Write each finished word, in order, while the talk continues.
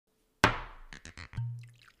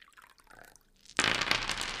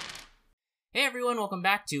Hey everyone, welcome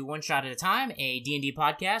back to One Shot at a Time, a D&D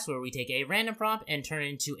podcast where we take a random prompt and turn it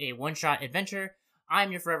into a one-shot adventure.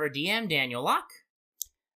 I'm your forever DM, Daniel Locke.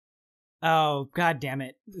 Oh, god damn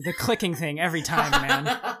it. The clicking thing every time,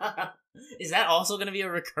 man. Is that also going to be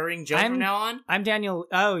a recurring joke from now on? I'm Daniel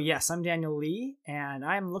Lee, and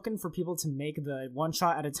I'm looking for people to make the One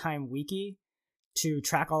Shot at a Time wiki to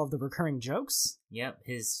track all of the recurring jokes. Yep,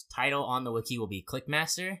 his title on the wiki will be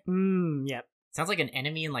Clickmaster. Yep. Sounds like an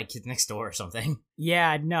enemy in, Kids Next Door or something.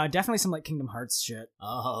 Yeah, no, definitely some, Kingdom Hearts shit.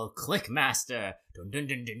 Oh, Clickmaster. Dun, dun,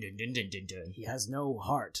 dun, dun, dun, dun, dun, dun, dun. He has no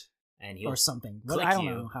heart. And or something. But I don't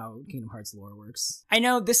know how Kingdom Hearts lore works. I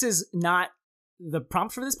know this is not the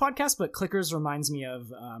prompt for this podcast, but clickers reminds me of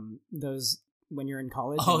those when you're in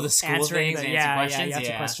college. Oh, the school things, answer questions? Yeah,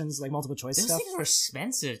 answer questions, multiple choice Those stuff. Those things were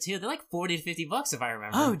expensive, too. They're $40 to $50 if I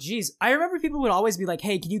remember. Oh, geez. I remember people would always be like,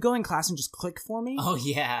 hey, can you go in class and just click for me? Oh,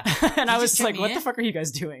 yeah. And I was like, what the fuck are you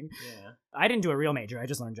guys doing? Yeah. I didn't do a real major. I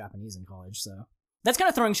just learned Japanese in college, so... That's kind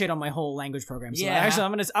of throwing shade on my whole language program. So actually,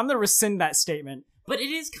 I'm gonna rescind that statement. But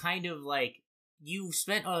it is kind of like... You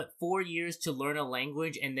spent 4 years to learn a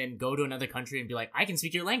language and then go to another country and be like, I can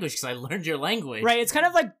speak your language because I learned your language. Right, it's kind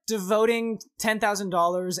of like devoting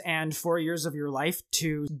 $10,000 and 4 years of your life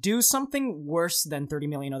to do something worse than 30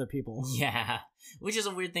 million other people. Yeah, which is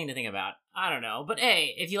a weird thing to think about. I don't know. But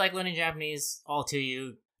hey, if you like learning Japanese, all to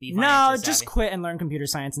you. No, just quit and learn computer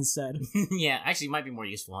science instead. Yeah, actually it might be more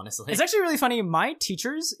useful, honestly. It's actually really funny. My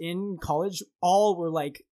teachers in college all were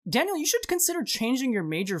like, Daniel, you should consider changing your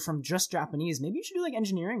major from just Japanese. Maybe you should do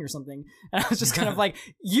engineering or something. And I was just kind of like,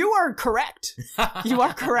 you are correct. You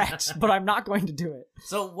are correct, but I'm not going to do it.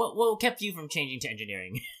 So what kept you from changing to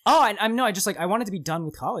engineering? Oh, I wanted to be done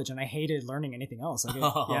with college and I hated learning anything else.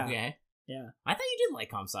 Okay. Yeah. I thought you did like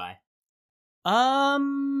comp-sci. I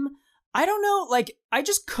don't know. I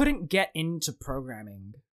just couldn't get into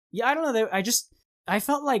programming. Yeah, I don't know. I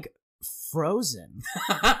felt like Frozen.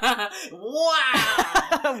 Wow.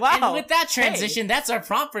 Wow. And with that transition, that's our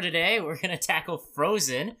prompt for today. We're gonna tackle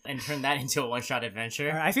Frozen and turn that into a one-shot adventure.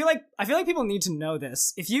 Right, I feel like people need to know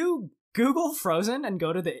this. If you Google Frozen and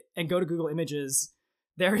go to Google Images,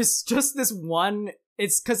 there is just this one.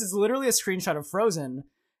 It's because it's literally a screenshot of Frozen,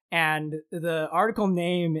 and the article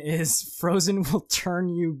name is "Frozen Will Turn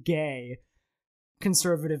You Gay."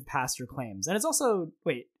 Conservative pastor claims. And it's also,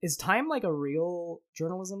 wait, is Time a real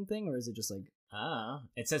journalism thing, or is it just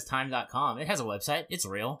it says time.com. It has a website. It's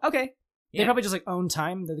real. Okay. Yeah. They probably just own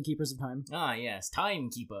Time. They're the keepers of time. Ah, yes.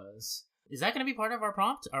 Timekeepers. Is that going to be part of our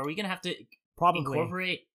prompt? Are we going to have to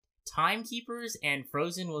incorporate timekeepers and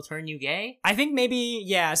Frozen Will Turn You Gay? I think maybe,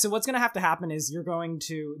 yeah. So what's going to happen is there's going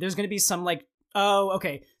to be some oh,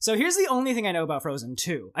 okay. So here's the only thing I know about Frozen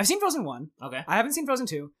 2. I've seen Frozen 1. Okay. I haven't seen Frozen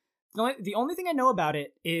 2. The only thing I know about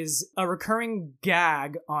it is a recurring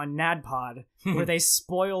gag on NADPOD where they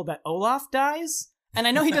spoil that Olaf dies. And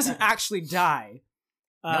I know he doesn't actually die.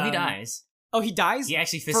 No, he dies. Oh, he dies? He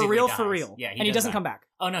actually physically dies. For real. Yeah, and he doesn't come back.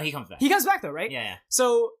 Oh, no, he comes back. He comes back, though, right? Yeah.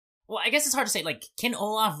 So... Well, I guess it's hard to say, can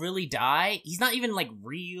Olaf really die? He's not even,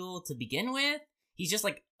 real to begin with. He's just,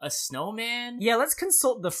 a snowman. Yeah, let's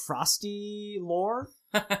consult the Frosty lore.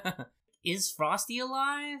 Is Frosty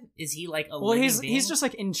alive? Is he a well, living he's being? just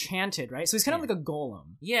enchanted, right? So he's kind of like a golem.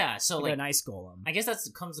 Yeah, so a nice golem. I guess that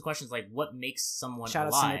comes to questions what makes someone Shout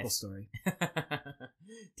alive. Shout out to Maple Story.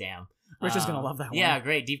 Damn. Richard's gonna love that one. Yeah,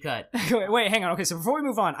 great, deep cut. Wait, hang on. Okay, so before we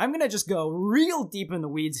move on, I'm gonna just go real deep in the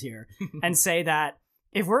weeds here and say that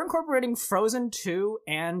if we're incorporating Frozen 2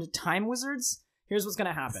 and Time Wizards, here's what's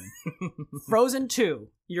gonna happen. Frozen 2,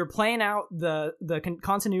 you're playing out the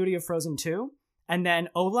continuity of Frozen 2. And then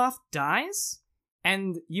Olaf dies,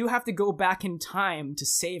 and you have to go back in time to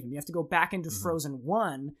save him. You have to go back into Frozen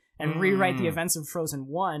 1 and rewrite the events of Frozen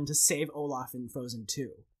 1 to save Olaf in Frozen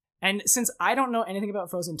 2. And since I don't know anything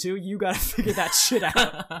about Frozen 2, you gotta figure that shit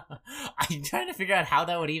out. I'm trying to figure out how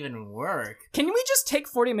that would even work. Can we just take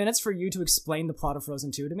 40 minutes for you to explain the plot of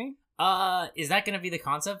Frozen 2 to me? Is that gonna be the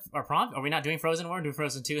concept or prompt? Are we not doing Frozen 1 or doing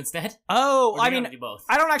Frozen 2 instead? Oh, I mean, do both?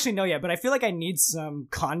 I don't actually know yet, but I feel like I need some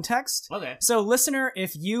context. Okay. So, listener,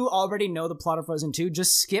 if you already know the plot of Frozen 2,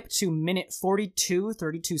 just skip to minute 42,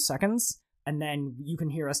 32 seconds, and then you can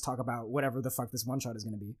hear us talk about whatever the fuck this one-shot is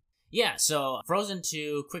gonna be. Yeah, so Frozen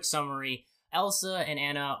 2, quick summary. Elsa and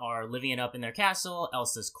Anna are living it up in their castle.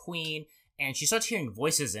 Elsa's queen, and she starts hearing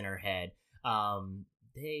voices in her head.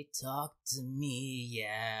 They talk to me,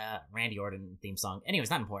 yeah. Randy Orton theme song. Anyways,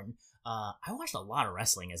 not important. I watched a lot of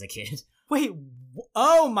wrestling as a kid. Wait,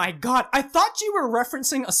 oh my god. I thought you were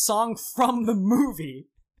referencing a song from the movie.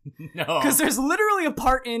 No. Because there's literally a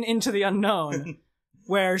part in Into the Unknown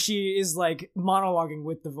where she is like monologuing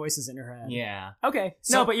with the voices in her head. Yeah. Okay.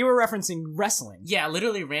 So- No, but you were referencing wrestling. Yeah,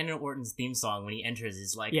 literally Randy Orton's theme song when he enters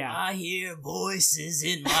is like, Yeah. I hear voices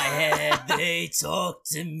in my head, they talk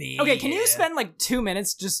to me. Okay, can you spend like 2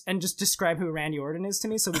 minutes just describe who Randy Orton is to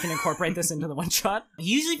me so we can incorporate this into the one shot?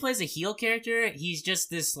 He usually plays a heel character. He's just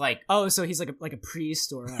this like... Oh, so he's like a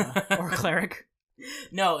priest or a cleric?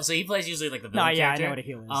 No, so he plays usually like the No, villain yeah, character. I know what a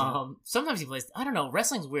heel is. Yeah. Sometimes he plays... I don't know,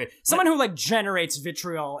 wrestling's weird. Someone who like generates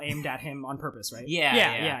vitriol aimed at him on purpose, right? Yeah.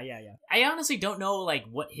 Yeah. I honestly don't know like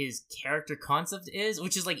what his character concept is,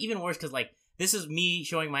 which is like even worse because like this is me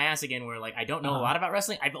showing my ass again where like I don't know a lot about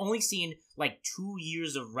wrestling. I've only seen like 2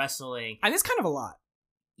 years of wrestling. And it's kind of a lot.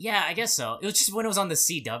 Yeah, I guess so. It was just when it was on the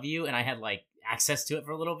CW and I had like access to it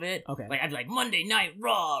for a little bit. Okay. Like I'd be like Monday Night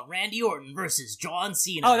Raw, Randy Orton versus John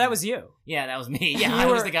Cena. Oh, that was you. Yeah, that was me. Yeah, I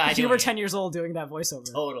was the guy. You were 10 it. years old doing that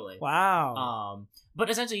voiceover. Totally. Wow. But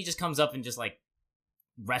essentially he just comes up and just like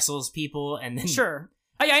wrestles people and then Sure.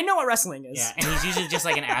 I know what wrestling is. Yeah, and he's usually just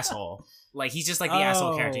like an asshole. Like he's just like the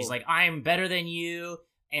asshole character. He's like, I'm better than you,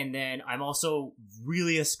 and then I'm also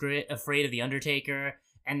really afraid of the Undertaker,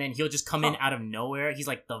 and then he'll just come in out of nowhere. He's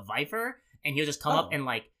like the Viper, and he'll just come up and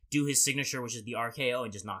like do his signature, which is the RKO,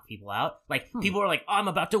 and just knock people out. Like people are like, I'm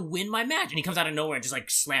about to win my match, and he comes out of nowhere and just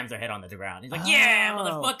like slams their head on the ground. He's like, yeah,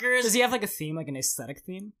 motherfuckers. Does he have like a theme, like an aesthetic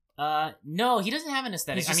theme? No, he doesn't have an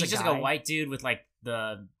aesthetic. He's just like a white dude with like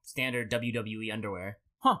the standard WWE underwear.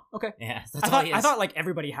 Huh, okay. Yeah, that's all he is. I thought like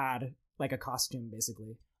everybody had like a costume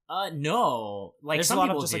basically. No. Like There's some a lot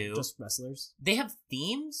people of do. just wrestlers. They have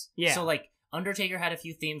themes? Yeah. So like Undertaker had a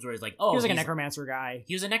few themes where he's like, oh, he was like a necromancer guy.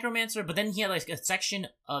 He was a necromancer, but then he had like a section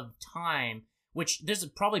of time, which there's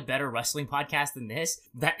probably better wrestling podcast than this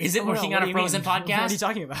that isn't working on a Frozen podcast. What are you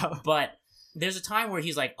talking about? But there's a time where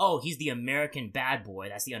he's like, oh, he's the American bad boy.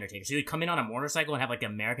 That's the Undertaker. So he would come in on a motorcycle and have like the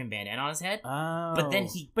American bandana on his head. Oh. But then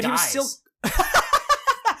he But dies. he was still...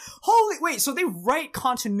 Holy... Wait, so they write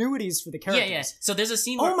continuities for the characters? Yeah. So there's a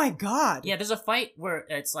scene where... Oh my god. Yeah, there's a fight where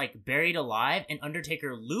it's like buried alive and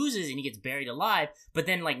Undertaker loses and he gets buried alive. But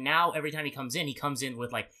then like now every time he comes in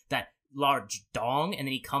with like that large dong and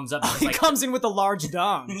then he comes up and He like, comes in with a large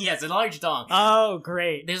dong. Yeah, it's a large dong. Oh,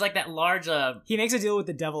 great. There's like that large He makes a deal with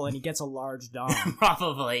the devil and he gets a large dong.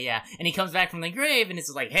 probably, yeah. And he comes back from the grave and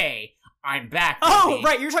it's like, hey, I'm back. Oh, baby.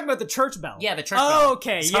 right, you're talking about the church bell. Yeah, the church bell.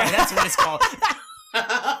 Okay, Sorry, yeah. that's what it's called.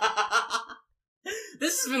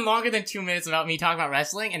 This has been longer than 2 minutes about me talking about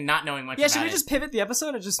wrestling and not knowing much Yeah, about should we it. just pivot the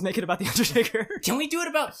episode and just make it about the Undertaker? Can we do it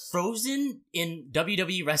about Frozen in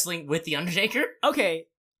WWE wrestling with the Undertaker? Okay,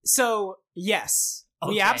 so yes,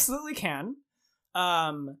 we Okay. absolutely can.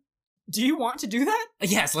 Do you want to do that?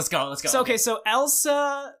 Yes, let's go. So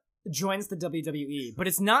Elsa joins the WWE, but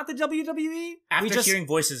it's not the WWE. After hearing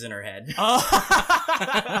voices in her head.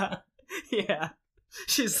 Oh, yeah.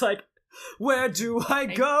 She's like, where do I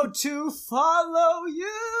go to follow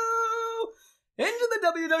you into the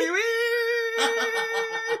WWE?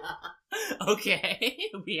 Okay,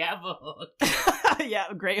 we have a hook. Yeah,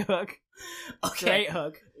 great hook. Okay. Great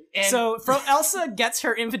hook. And So Elsa gets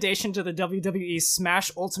her invitation to the WWE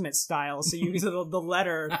Smash Ultimate style. So you the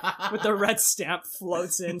letter with the red stamp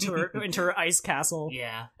floats into her ice castle.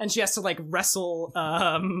 yeah. And she has to like wrestle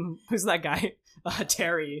who's that guy?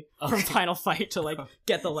 Terry from Okay. Final Fight to like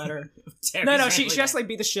get the letter. Terry's No, she really has to like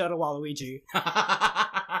beat the shit out of Waluigi.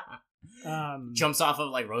 Jumps off of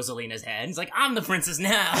like Rosalina's head. He's like, I'm the princess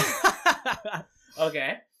now.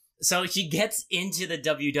 Okay. So she gets into the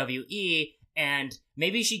WWE and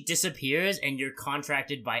maybe she disappears and you're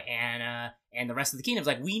contracted by Anna and the rest of the kingdom's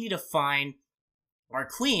like, we need to find our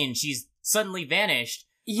queen. She's suddenly vanished.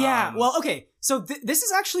 Yeah, well, okay. So this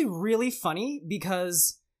is actually really funny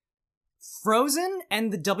because Frozen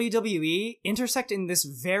and the WWE intersect in this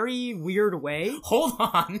very weird way. Hold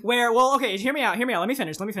on. Where, well, okay, hear me out. Let me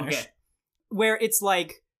finish. Okay. Where it's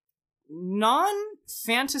like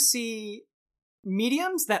non-fantasy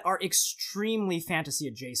mediums that are extremely fantasy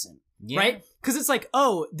adjacent. Yeah. Right? Because it's like,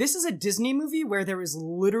 oh, this is a Disney movie where there is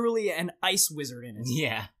literally an ice wizard in it.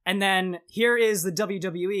 Yeah. And then here is the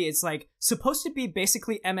WWE. It's like supposed to be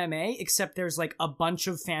basically MMA, except there's like a bunch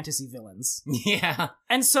of fantasy villains. Yeah.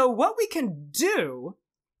 And so what we can do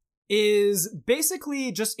is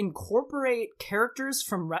basically just incorporate characters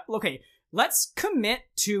from... Okay, let's commit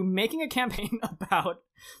to making a campaign about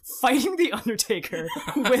fighting the Undertaker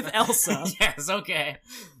with Elsa. Yes, okay.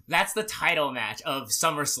 That's the title match of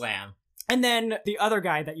SummerSlam. And then the other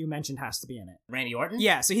guy that you mentioned has to be in it. Randy Orton?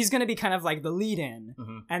 Yeah, so he's going to be kind of like the lead-in.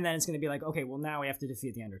 Mm-hmm. And then it's going to be like, okay, well, now we have to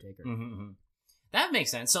defeat the Undertaker. Mm-hmm. That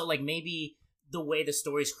makes sense. So, like, maybe the way the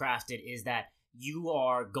story's crafted is that you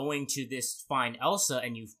are going to find Elsa,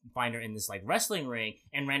 and you find her in this, like, wrestling ring,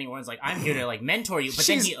 and Randy Orton's like, I'm here to, like, mentor you, but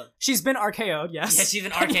she's been RKO'd, yes. Yeah, she's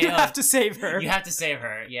been RKO'd. You have to save her. You have to save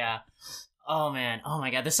her, yeah. Oh, man. Oh,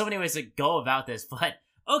 my God. There's so many ways to go about this, but,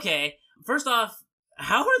 okay. First off,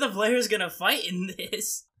 how are the players gonna fight in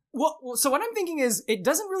this? Well, so what I'm thinking is, it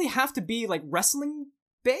doesn't really have to be, like,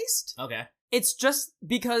 wrestling-based. Okay. It's just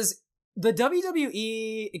because the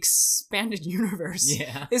WWE expanded universe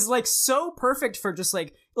is, like, so perfect for just,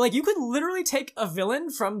 like, you could literally take a villain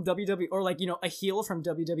from WWE, or, like, you know, a heel from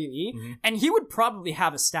WWE, and he would probably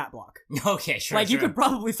have a stat block. Okay, sure, Like, you could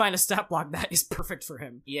probably find a stat block that is perfect for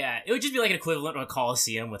him. Yeah, it would just be, like, an equivalent of a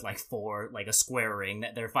Coliseum with, like, a square ring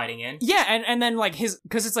that they're fighting in. Yeah, and then, like,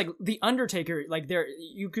 because it's, like, the Undertaker, like,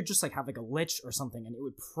 you could just, like, have, like, a lich or something, and it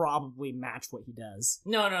would probably match what he does.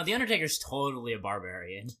 No, the Undertaker's totally a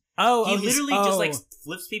barbarian. He literally just, like,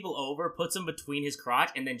 flips people over, puts them between his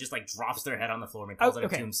crotch, and then just, like, drops their head on the floor and calls it a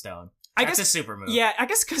tombstone. That's a super move. Yeah, I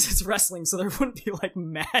guess because it's wrestling, so there wouldn't be, like,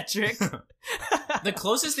 magic. The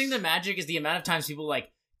closest thing to magic is the amount of times people,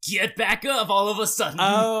 like, get back up all of a sudden.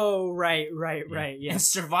 Oh, right, yeah. And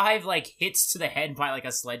survive, like, hits to the head by, like,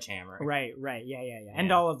 a sledgehammer. Right, yeah.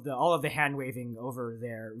 And all of the hand waving over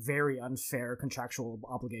their very unfair contractual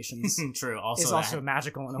obligations. True, also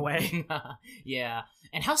magical in a way. Yeah.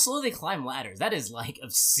 And how slow they climb ladders. That is, like,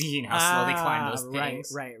 obscene how slow they climb those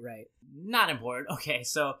things. Right. Not important. Okay,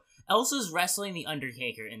 so Elsa's wrestling the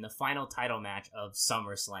Undertaker in the final title match of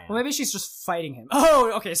SummerSlam. Well, maybe she's just fighting him.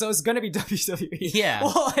 Oh, okay, so it's gonna be WWE. Yeah.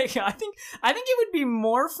 Well, like, I think it would be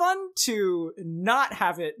more fun to not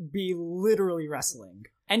have it be literally wrestling,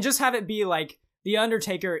 and just have it be like the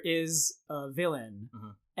Undertaker is a villain.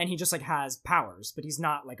 And he just, like, has powers, but he's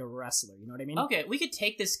not, like, a wrestler, you know what I mean? Okay, we could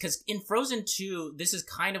take this, because in Frozen 2, this is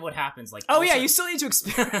kind of what happens, like... Oh, Elsa... yeah, you still need to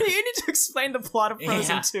explain... you need to explain the plot of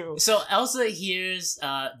Frozen 2. So Elsa hears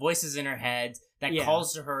voices in her head that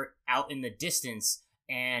calls to her out in the distance,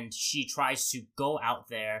 and she tries to go out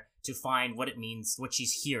there to find what it means, what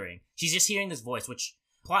she's hearing. She's just hearing this voice, which...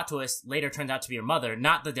 Plot twist, later turns out to be her mother,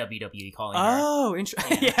 not the WWE calling her. Oh,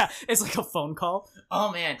 interesting. Yeah, it's like a phone call.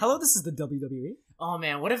 Oh, man. Hello, this is the WWE. Oh,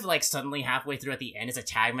 man, what if, like, suddenly halfway through at the end, it's a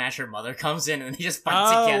tag match, her mother comes in, and they just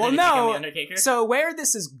fight together to become the Undertaker? So where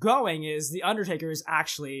this is going is the Undertaker is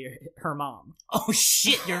actually her mom. Oh,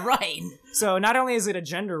 shit, you're right. So not only is it a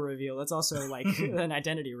gender reveal, it's also, like, an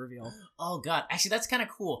identity reveal. Oh, God. Actually, that's kind of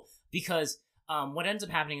cool, because what ends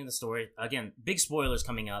up happening in the story, again, big spoilers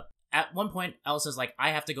coming up, at one point, Elsa's like,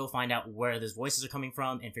 I have to go find out where those voices are coming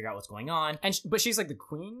from and figure out what's going on. But she's like the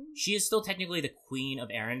queen? She is still technically the queen of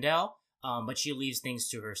Arendelle, but she leaves things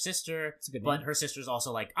to her sister. That's a good but name. Her sister's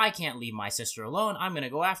also like, I can't leave my sister alone. I'm going to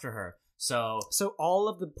go after her. So all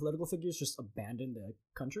of the political figures just abandon the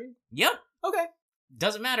country? Yep. Okay.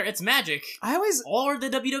 Doesn't matter. It's magic. Or the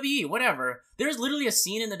WWE, whatever. There's literally a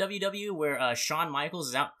scene in the WWE where Shawn Michaels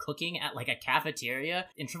is out cooking at, like, a cafeteria,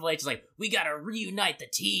 and Triple H is like, we gotta reunite the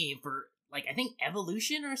team for, like, I think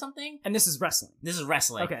Evolution or something? And this is wrestling.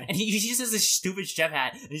 Okay. And he just has this stupid chef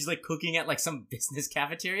hat, and he's, like, cooking at, like, some business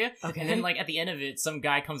cafeteria. Okay. And then, like, at the end of it, some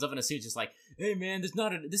guy comes up in a suit just like, hey, man,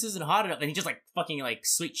 this isn't hot enough. And he just, like, fucking, like,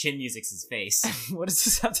 sweet chin music's his face. What does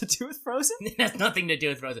this have to do with Frozen? It has nothing to do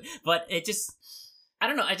with Frozen. But it just... I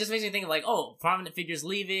don't know, it just makes me think of, like, oh, prominent figures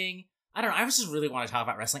leaving. I don't know, I just really want to talk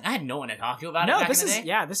about wrestling. I had no one to talk to about it back in the day.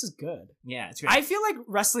 Yeah, this is good. Yeah, it's great. I feel like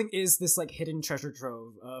wrestling is this, like, hidden treasure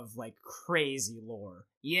trove of, like, crazy lore.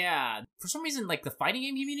 Yeah. For some reason, like, the fighting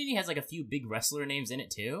game community has, like, a few big wrestler names in it,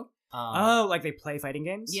 too. Like they play fighting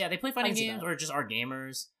games? Yeah, they play fighting games, or just are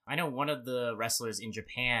gamers. I know one of the wrestlers in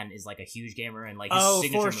Japan is, like, a huge gamer, and, like, his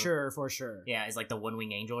signature for sure. Yeah, is, like, the One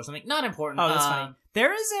Wing Angel or something. Not important. Oh, that's funny.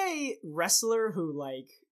 There is a wrestler who, like,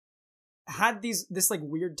 had this, like,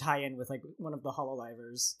 weird tie-in with, like, one of the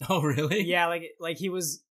Hololivers. Oh, really? Yeah, like he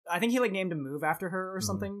was... I think he, like, named a move after her or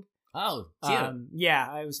something. Oh, cute.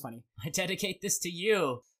 Yeah, it was funny. I dedicate this to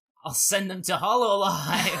you. I'll send them to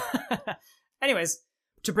Hololive. Anyways,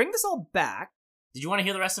 to bring this all back... Did you want to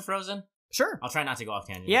hear the rest of Frozen? Sure. I'll try not to go off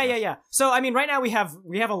tangent. Yeah. So, I mean, right now we have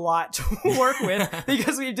a lot to work with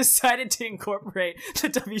because we've decided to incorporate the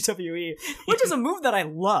WWE, which is a move that I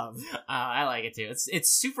love. I like it too.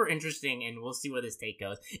 It's super interesting, and we'll see where this take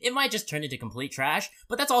goes. It might just turn into complete trash,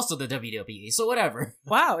 but that's also the WWE, so whatever.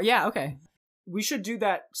 Wow, yeah, okay. We should do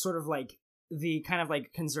that sort of, like, the kind of,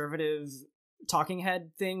 like, conservative talking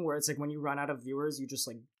head thing where it's like when you run out of viewers, you just,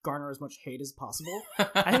 like, garner as much hate as possible.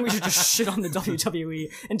 I think we should just shit on the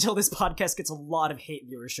WWE until this podcast gets a lot of hate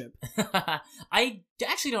viewership. I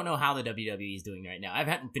actually don't know how the WWE is doing right now. I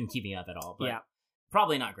haven't been keeping up at all, but yeah.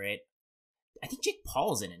 Probably not great. I think Jake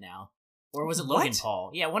Paul's in it now. Or was it What? Logan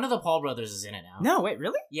Paul? Yeah, one of the Paul brothers is in it now. No, wait,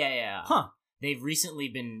 really? Yeah. Huh. They've recently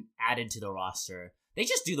been added to the roster. They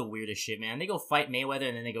just do the weirdest shit, man. They go fight Mayweather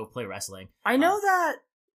and then they go play wrestling. I know that.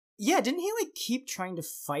 Yeah, didn't he like keep trying to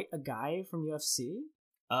fight a guy from UFC?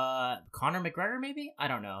 Conor McGregor, maybe? I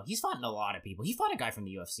don't know. He's fought a lot of people. He fought a guy from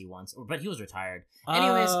the UFC once, but he was retired.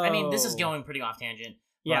 Anyways, I mean, this is going pretty off tangent.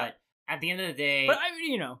 Yeah. But at the end of the day... But I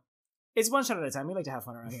mean, it's one shot at a time. We like to have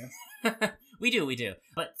fun around here. We do.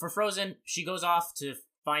 But for Frozen, she goes off to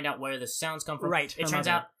find out where the sounds come from. Right. It turns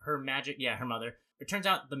out her magic... Yeah, her mother. It turns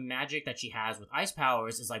out the magic that she has with ice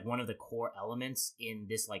powers is like one of the core elements in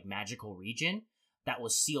this like magical region that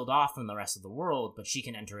was sealed off from the rest of the world, but she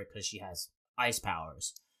can enter it because she has ice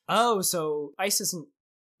powers. Oh, so ice isn't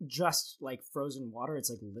just like frozen water,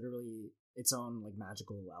 it's like literally its own like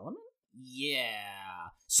magical element? Yeah.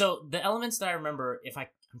 So the elements that I remember,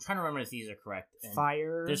 I'm trying to remember if these are correct. And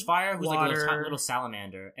fire. There's fire, who's water. like a little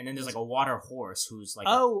salamander, and then there's like a water horse who's like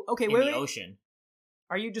okay, in the ocean.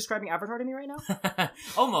 Are you describing Avatar to me right now?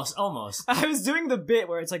 Almost. I was doing the bit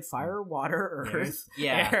where it's like fire, water, earth,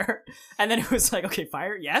 air. And then it was like, okay,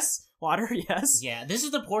 fire, yes. Water, yes. Yeah, this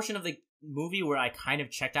is the portion of the movie where I kind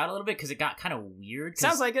of checked out a little bit because it got kind of weird.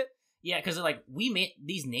 Sounds like it. Yeah, because like we made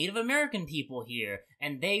these Native American people here,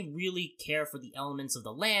 and they really care for the elements of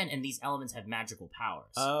the land, and these elements have magical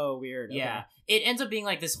powers. Oh, weird. Yeah. Okay. It ends up being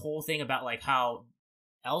like this whole thing about like how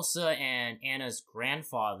Elsa and Anna's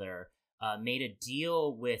grandfather made a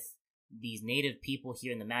deal with these native people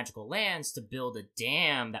here in the magical lands to build a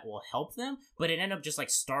dam that will help them, but it ended up just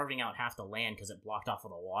like starving out half the land because it blocked off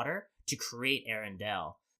all the water to create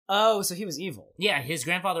Arendelle. Oh, so he was evil. Yeah, it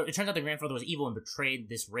turns out the grandfather was evil and betrayed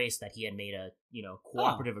this race that he had made a,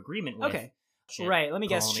 cooperative agreement with. Okay. Right, let me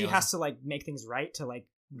guess, she has to like make things right to like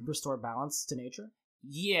restore balance to nature?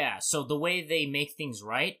 Yeah, so the way they make things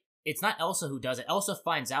right, it's not Elsa who does it. Elsa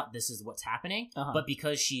finds out this is what's happening, but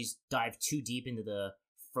because she's dived too deep into the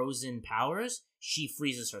frozen powers, she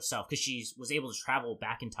freezes herself because she was able to travel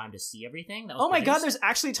back in time to see everything. That was my god, produced. there's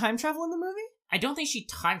actually time travel in the movie? I don't think she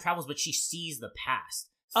time travels, but she sees the past.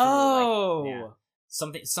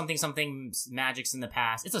 Something magic's in the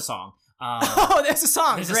past. It's a song. There's a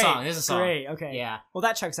song. There's a song. Great. Okay. Yeah. Well,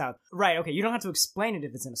 that checks out. Right. Okay. You don't have to explain it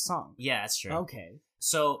if it's in a song. Yeah, that's true. Okay.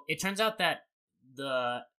 So it turns out that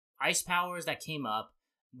the ice powers that came up,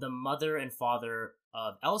 the mother and father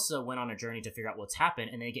of Elsa went on a journey to figure out what's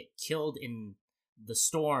happened, and they get killed in the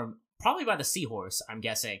storm, probably by the seahorse, I'm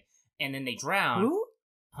guessing. And then they drown. Who?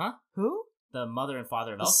 Huh? Who? The mother and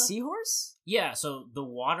father of The Elsa? seahorse? Yeah, so the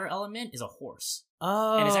water element is a horse.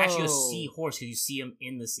 Oh. And it's actually a seahorse because you see him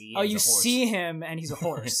in the sea. Oh, you see him and he's a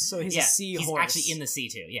horse. So he's a seahorse. He's actually in the sea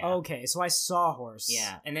too, yeah. Okay, so I saw a horse.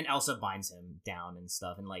 Yeah, and then Elsa binds him down and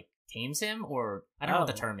stuff and like tames him, or I don't know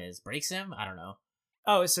what the term is. Breaks him? I don't know.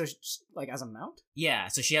 Oh, so like as a mount? Yeah,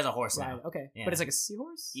 so she has a horse now. Right, okay. Yeah. But it's like a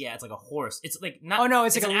seahorse? Yeah, it's like a horse. It's like not. Oh no,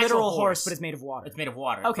 it's like a literal horse, but it's it's made of water. It's made of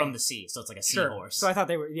water from the sea, so it's like a seahorse. So I thought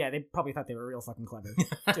they were. Yeah, they probably thought they were real fucking clever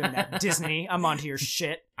doing that. Disney, I'm onto your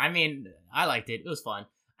shit. I mean, I liked it. It was fun.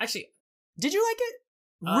 Actually, did you like it?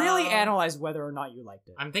 Really analyze whether or not you liked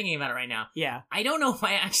it. I'm thinking about it right now. Yeah. I don't know if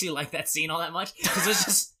I actually like that scene all that much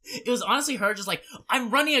because it was honestly her just like,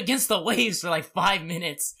 I'm running against the waves for like 5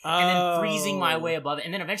 minutes and then freezing my way above it.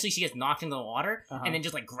 And then eventually she gets knocked into the water and then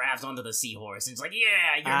just like grabs onto the seahorse and it's like,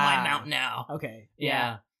 yeah, you're my mount now. Okay.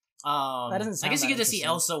 Yeah. That doesn't sound I guess you that get to see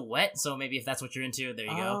interesting. Elsa wet, so maybe if that's what you're into, there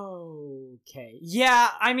you go. Okay. Yeah,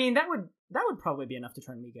 I mean that would probably be enough to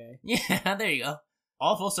turn me gay. Yeah, there you go.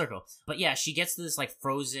 All full circle. But yeah, she gets this like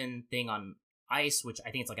frozen thing on ice, which I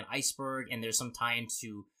think it's like an iceberg, and there's some tie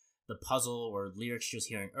into the puzzle or lyrics she was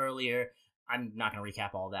hearing earlier. I'm not going to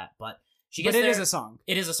recap all that, but she gets But it there. is a song.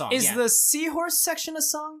 It is a song. Is the seahorse section a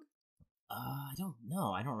song? I don't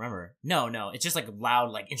know. I don't remember. No. It's just like loud,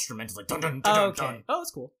 like instrumentals, like dun dun dun dun. Okay. Dun. Oh, it's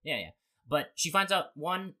cool. Yeah. But she finds out,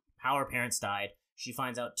 one, how her parents died. She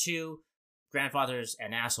finds out, two, grandfather's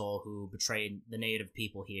an asshole who betrayed the native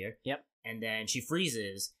people here. Yep. And then she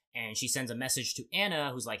freezes, and she sends a message to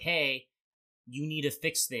Anna, who's like, hey, you need to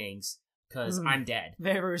fix things, because I'm dead.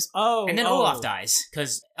 And then Olaf dies,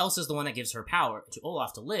 because Elsa's the one that gives her power to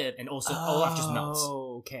Olaf to live, and also Olaf just melts.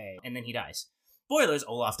 Okay. And then he dies. Spoilers,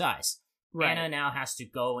 Olaf dies. Right. Anna now has to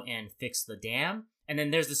go and fix the dam. And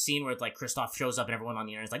then there's the scene where like Kristoff shows up and everyone on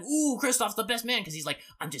the internet is like, ooh, Kristoff's the best man, because he's like,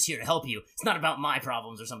 I'm just here to help you. It's not about my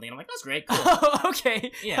problems or something. And I'm like, that's great, cool. Oh,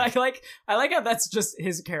 okay. Yeah. I like how that's just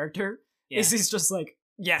his character. Yeah. He's just like,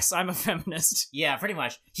 yes, I'm a feminist. Yeah, pretty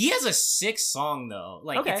much. He has a sick song though.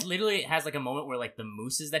 Like Okay. it literally has like a moment where like the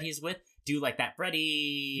mooses that he's with do like that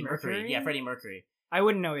Freddie Mercury. Yeah, Freddie Mercury. I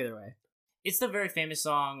wouldn't know either way. It's the very famous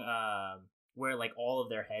song, where like all of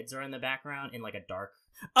their heads are in the background in like a dark.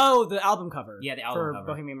 Oh, the album cover. Yeah, the album for cover.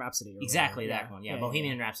 Bohemian Rhapsody. Exactly, that one. Yeah,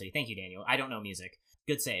 Bohemian Rhapsody. Thank you, Daniel. I don't know music.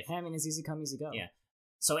 Good save. I mean, it's easy come, easy go. Yeah.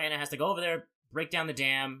 So Anna has to go over there, break down the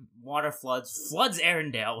dam, water floods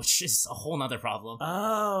Arendelle, which is a whole nother problem.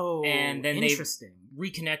 Oh, and then interesting. They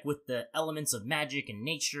reconnect with the elements of magic and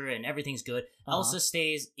nature, and everything's good. Elsa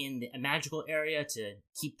stays in the magical area to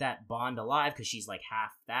keep that bond alive, because she's like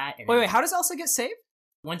half that. And wait, how does Elsa get saved?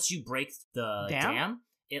 Once you break the dam,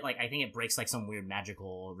 it like I think it breaks like some weird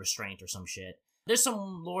magical restraint or some shit. There's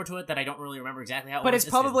some lore to it that I don't really remember exactly how it But works.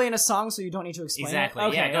 it's probably in a song, so you don't need to explain exactly. it.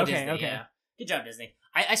 Okay, Yeah, okay, Disney, okay. Yeah. Good job, Disney.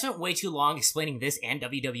 I spent way too long explaining this and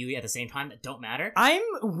WWE at the same time that don't matter. I'm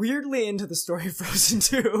weirdly into the story of Frozen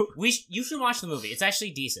 2. You should watch the movie. It's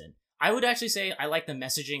actually decent. I would actually say I like the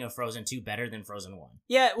messaging of Frozen 2 better than Frozen 1.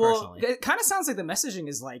 Yeah, well, personally. it kind of sounds like the messaging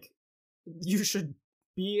is like, you should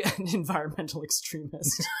be an environmental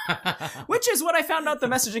extremist. Which is what I found out the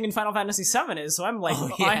messaging in Final Fantasy VII is, so I'm like,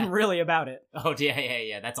 I'm really about it. Oh,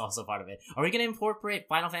 yeah, that's also part of it. Are we going to incorporate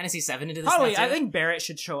Final Fantasy VII into this? Probably, I think Barrett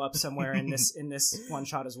should show up somewhere in this one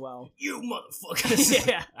shot as well. You motherfuckers.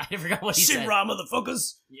 Yeah. I forgot what he said. Shinra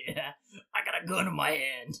motherfuckers. Yeah, I got a gun in my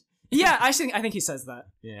hand. Yeah, I think he says that.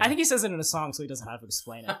 Yeah. I think he says it in a song, so he doesn't have to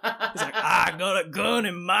explain it. He's like, I got a gun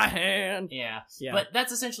in my hand. Yeah. But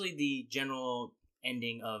that's essentially the general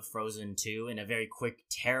ending of Frozen 2 in a very quick,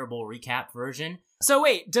 terrible recap version. So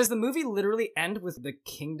wait, does the movie literally end with the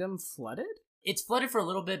kingdom flooded? It's flooded for a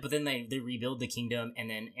little bit, but then they rebuild the kingdom, and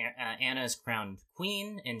then Anna is crowned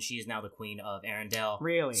queen, and she is now the queen of Arendelle.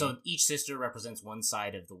 Really? So each sister represents one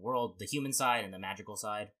side of the world, the human side and the magical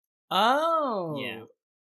side. Oh. Yeah.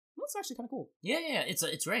 That's actually kind of cool. Yeah, it's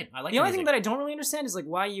great. I like the only thing that I don't really understand is like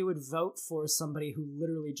why you would vote for somebody who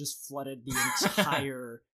literally just flooded the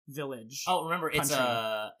entire village. Oh, remember, country.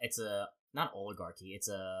 it's a not oligarchy, it's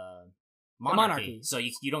a monarchy. So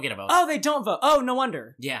you don't get a vote. Oh, they don't vote. Oh, no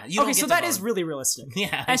wonder. Yeah. Okay, so that is really realistic.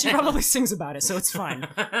 Yeah. And she probably sings about it, so it's fine.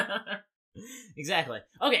 Exactly.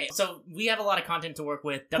 Okay, so we have a lot of content to work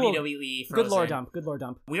with. Cool. WWE, Frozen. Good lore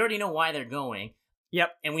dump. We already know why they're going.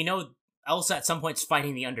 Yep. And we know Elsa at some point is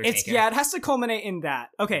fighting the Undertaker. It has to culminate in that.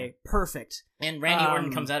 Okay, perfect. And Randy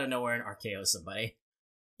Orton comes out of nowhere and RKOs somebody.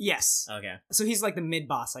 Yes. Okay. So he's like the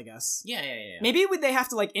mid-boss, I guess. Yeah. Maybe they have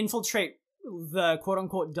to like infiltrate the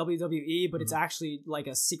quote-unquote WWE, but it's actually like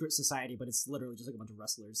a secret society, but it's literally just like a bunch of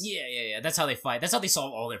wrestlers. Yeah. That's how they fight. That's how they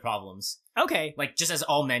solve all their problems. Okay. Like, just as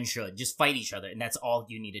all men should. Just fight each other, and that's all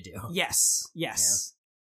you need to do. Yes. Yeah.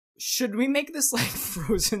 Should we make this like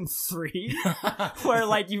Frozen 3? Where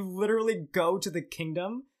like you literally go to the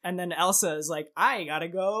kingdom, and then Elsa is like, I gotta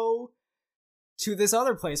go to this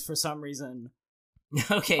other place for some reason.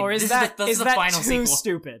 Okay, or is that the final too sequel.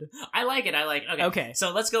 Stupid? I like it. Okay,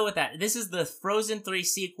 so let's go with that. This is the Frozen 3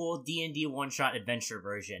 sequel D&D one-shot adventure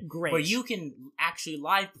version. Great. Where you can actually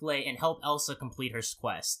live play and help Elsa complete her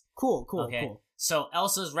quest. Cool. So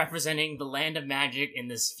Elsa's representing the land of magic in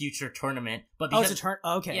this future tournament. But because, it's a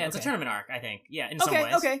okay. Yeah, it's a tournament arc, I think. Yeah, in some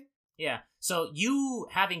ways. Okay. Yeah. So you,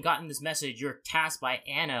 having gotten this message, you're tasked by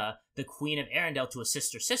Anna, the queen of Arendelle, to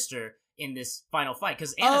assist her sister in this final fight,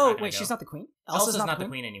 because Anna's not gonna go. She's not the queen? Elsa's not the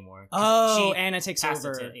queen anymore. Oh, Anna takes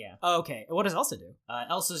over. Yeah. Oh, okay. What does Elsa do?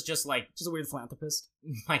 Elsa's just like... She's a weird philanthropist.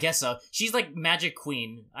 I guess so. She's like magic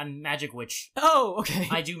queen. I'm magic witch. Oh, okay.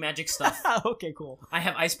 I do magic stuff. Okay, cool. I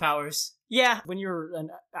have ice powers. Yeah, when you're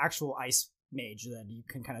an actual ice mage, then you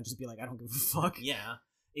can kind of just be like, I don't give a fuck. Yeah.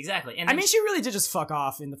 Exactly. And I mean, she really did just fuck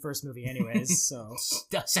off in the first movie anyways, so...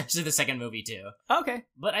 Essentially the second movie, too. Okay.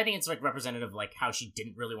 But I think it's, like, representative of, like, how she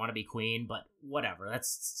didn't really want to be queen, but whatever.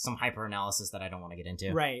 That's some hyper-analysis that I don't want to get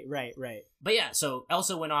into. Right. But yeah, so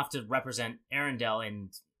Elsa went off to represent Arendelle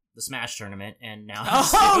in the Smash tournament, and now...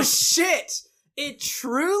 Oh, shit! It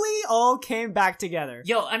truly all came back together.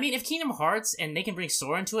 Yo, I mean, if Kingdom Hearts and they can bring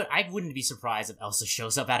Sora into it, I wouldn't be surprised if Elsa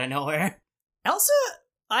shows up out of nowhere. Elsa...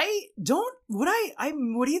 I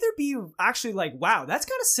would either be actually like, wow, that's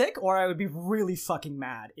kind of sick, or I would be really fucking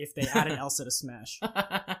mad if they added Elsa to Smash.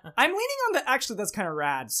 I'm leaning on the actually that's kind of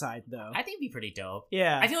rad side, though. I think it'd be pretty dope.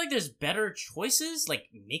 Yeah. I feel like there's better choices, like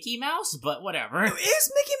Mickey Mouse, but whatever. Is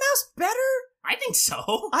Mickey Mouse better? I think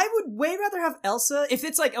so. I would way rather have Elsa, if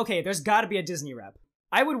it's like, okay, there's gotta be a Disney rep.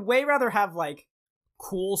 I would way rather have, like,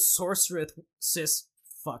 cool sorceress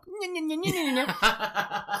fuck.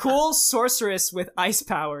 Cool sorceress with ice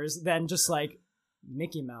powers than just like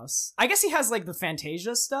Mickey Mouse. I guess he has like the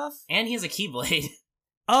Fantasia stuff. And he has a Keyblade.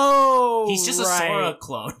 Oh, he's just a Sora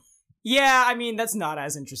clone. Yeah, I mean, that's not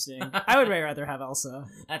as interesting. I would way rather have Elsa.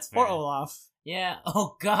 That's fair. Or Olaf. Yeah.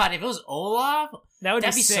 Oh god, if it was Olaf, That would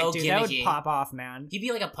that'd be sick, so dude. gimmicky. That would pop off, man. He'd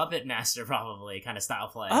be like a puppet master, probably, kind of style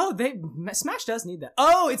play. Oh, Smash does need that.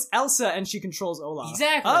 Oh, it's Elsa and she controls Olaf.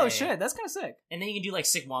 Exactly. Oh shit, that's kind of sick. And then you can do like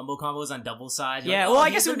sick wombo combos on double sides. Yeah, like, well, oh, I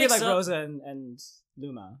guess it would be like mix-up. Rosa and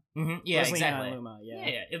Luma. Mm-hmm. Yeah, Rosalina exactly. and Luma, yeah.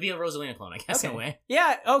 Yeah, it'd be a Rosalina clone, I guess, in a way.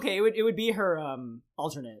 Yeah, okay, it would be her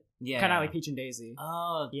alternate. Yeah. Kind of like Peach and Daisy.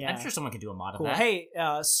 Oh, Yeah. I'm sure someone could do a mod Cool. of that. Hey,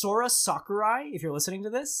 Sora Sakurai, if you're listening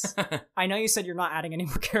to this, I know you said you're not adding any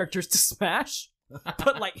more characters to Smash,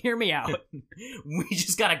 but like, hear me out. We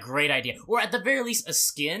just got a great idea. Or at the very least, a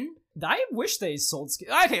skin. I wish they sold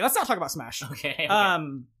skins. Okay, let's not talk about Smash. Okay.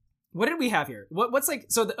 What did we have here? What's like?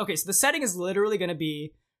 So so the setting is literally going to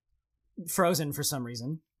be Frozen for some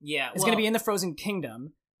reason. Yeah. It's going to be in the Frozen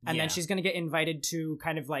Kingdom, and Yeah. then she's going to get invited to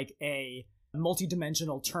kind of like a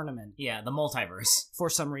multi-dimensional tournament Yeah, the multiverse. for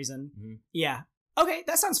some reason. Mhm. Yeah. Okay,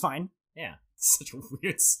 that sounds fine. Yeah. Such a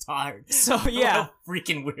weird start. So yeah. What a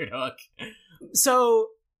freaking weird hook. So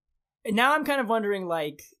now I'm kind of wondering,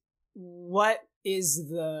 like, what is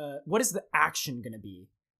the action going to be?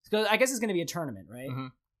 Because I guess it's going to be a tournament, right?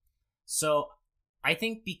 Mhm. So I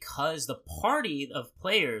think because the party of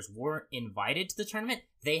players weren't invited to the tournament,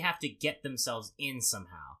 they have to get themselves in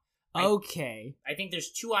somehow. Okay. I think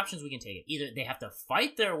there's two options we can take it. Either they have to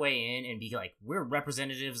fight their way in and be like, we're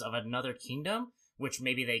representatives of another kingdom, which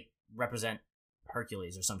maybe they represent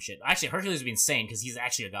Hercules or some shit. Actually, Hercules would be insane because he's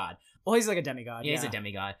actually a god. Well, he's like a demigod. Yeah, he's a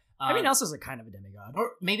demigod. I mean, Elsa's like kind of a demigod.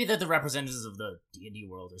 Or maybe they're the representatives of the D&D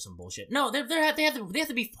world or some bullshit. No, they have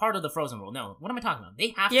to be part of the Frozen world. No, what am I talking about?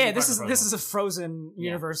 They have to. Yeah, be part this of is the Frozen this world. is a Frozen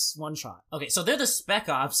universe one shot. Okay, so they're the Spec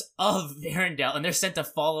Ops of Arendelle, and they're sent to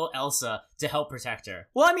follow Elsa to help protect her.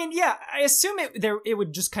 Well, I mean, yeah, I assume it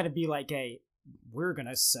would just kind of be like we're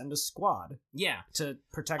gonna send a squad Yeah. to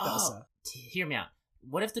protect Elsa. Hear me out.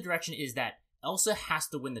 What if the direction is that Elsa has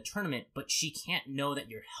to win the tournament, but she can't know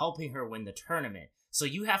that you're helping her win the tournament? So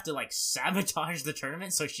you have to, like, sabotage the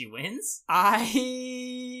tournament so she wins?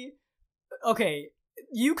 Okay,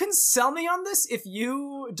 you can sell me on this if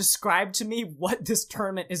you describe to me what this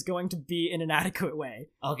tournament is going to be in an adequate way.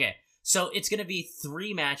 Okay, so it's gonna be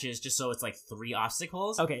 3 matches, just so it's, like, 3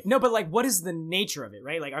 obstacles. Okay, no, but like, what is the nature of it,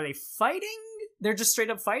 right? Like, are they fighting? They're just straight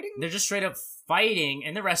up fighting? They're just straight up fighting,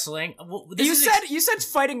 and they're wrestling. Well, You said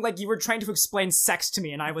fighting like you were trying to explain sex to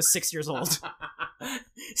me and I was 6 years old.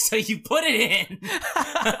 So you put it in.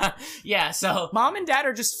 Yeah, so Mom and Dad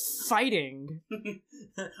are just fighting.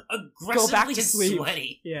 aggressively Go back to sleep.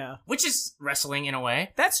 sweaty. Yeah. Which is wrestling in a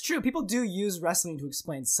way. That's true. People do use wrestling to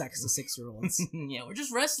explain sex to 6-year-olds. Yeah, we're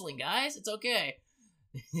just wrestling, guys. It's okay.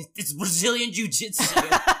 It's Brazilian Jiu-Jitsu.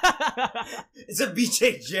 It's a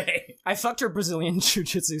BJJ. I fucked her Brazilian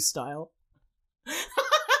jiu-jitsu style.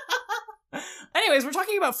 Anyways, we're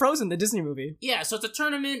talking about Frozen, the Disney movie. Yeah, so it's a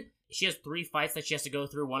tournament. She has 3 fights that she has to go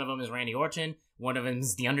through. One of them is Randy Orton. One of them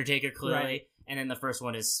is The Undertaker, clearly. Right. And then the first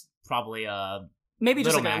one is probably, Maybe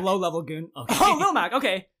just Little like Mac. a low-level goon. Okay. Oh, Lil Mac.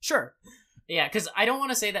 Okay, sure. Yeah, because I don't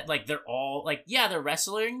want to say that, like, they're all, like, yeah, they're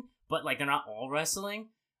wrestling, but, like, they're not all wrestling.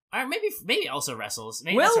 Or maybe Elsa wrestles.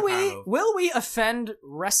 Maybe that's her power move. Will we offend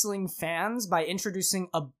wrestling fans by introducing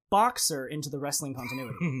a boxer into the wrestling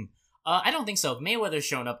continuity? I don't think so. Mayweather's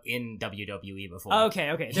shown up in WWE before. Okay.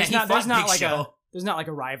 Yeah, There's he not fought like Big Show. there's not like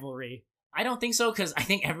a rivalry. I don't think so, because I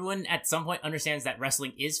think everyone at some point understands that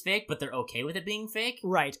wrestling is fake, but they're okay with it being fake.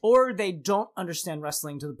 Right. Or they don't understand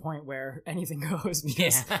wrestling to the point where anything goes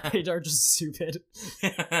because Yeah. they are just stupid.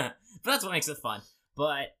 But that's what makes it fun.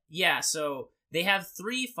 But yeah, so they have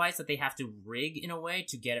 3 fights that they have to rig in a way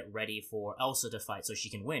to get it ready for Elsa to fight so she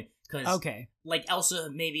can win. Because, Okay. like, Elsa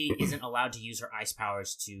maybe isn't allowed to use her ice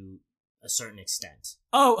powers to a certain extent.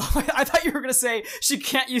 Oh, I thought you were going to say she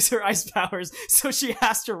can't use her ice powers, so she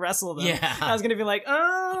has to wrestle them. Yeah. I was going to be like,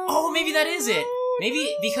 Oh, maybe that is it.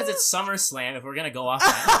 Maybe because it's SummerSlam, if we're gonna go off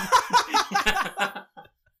that.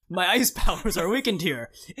 My ice powers are weakened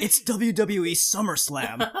here. It's WWE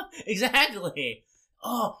SummerSlam. Exactly.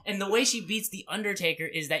 Oh, and the way she beats the Undertaker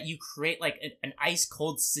is that you create like an ice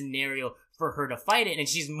cold scenario for her to fight it, and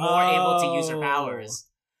she's more able to use her powers.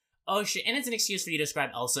 Oh shit! And it's an excuse for you to describe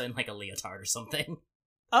Elsa in like a leotard or something.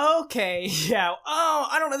 Okay, yeah. Oh,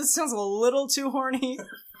 I don't know. This sounds a little too horny.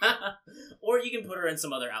 Or you can put her in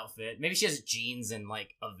some other outfit. Maybe she has jeans and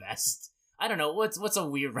like a vest. I don't know. What's a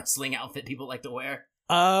weird wrestling outfit people like to wear?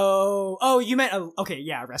 Oh, you meant okay,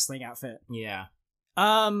 yeah, wrestling outfit. Yeah.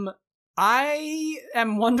 I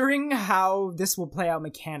am wondering how this will play out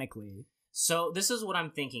mechanically. So this is what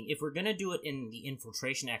I'm thinking. If we're gonna do it in the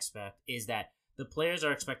infiltration aspect, is that the players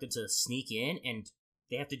are expected to sneak in and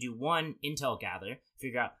they have to do one intel gather,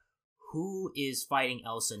 figure out who is fighting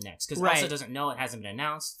Elsa next. Because Right. Elsa doesn't know, it hasn't been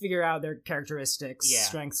announced. Figure out their characteristics, Yeah.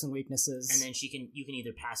 strengths and weaknesses. And then you can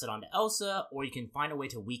either pass it on to Elsa, or you can find a way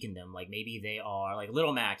to weaken them. Like, maybe they are, like,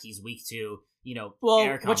 Little Mac, he's weak to, well,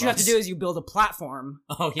 air what you have to combos. do is you build a platform,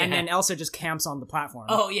 Oh, yeah. and then Elsa just camps on the platform.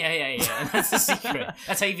 Oh, yeah. And that's the secret.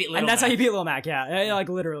 That's how you beat Little and that's Mac. how you beat Little Mac, yeah. Like,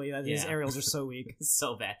 literally, his Yeah. aerials are so weak. It's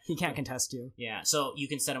so bad. He can't contest you. Yeah, so you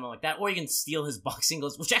can set him up like that, or you can steal his boxing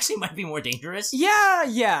gloves, which actually might be more dangerous.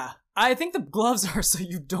 Yeah. I think the gloves are so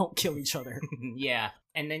you don't kill each other. Yeah,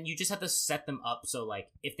 and then you just have to set them up so, like,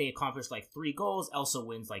 if they accomplish, like, 3 goals, Elsa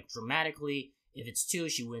wins, like, dramatically. If it's 2,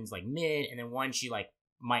 she wins, like, mid, and then 1, she, like,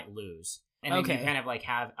 might lose. And then you kind of, like,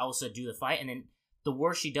 have Elsa do the fight, and then the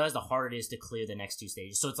worse she does, the harder it is to clear the next 2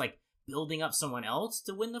 stages. So it's, like, building up someone else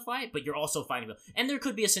to win the fight, but you're also fighting them. And there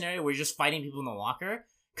could be a scenario where you're just fighting people in the locker,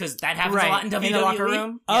 because that happens a lot in WWE. In the locker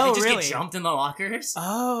room? Yeah, Oh, they just really? get jumped in the lockers.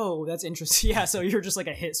 Oh, that's interesting. Yeah, so you're just like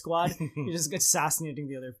a hit squad. You're just assassinating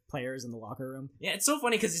the other players in the locker room. Yeah, it's so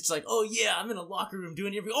funny because it's like, oh yeah, I'm in a locker room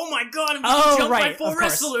doing interview. Oh my god, I'm getting jumped by 4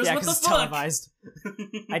 wrestlers. Yeah, what the it's fuck? televised.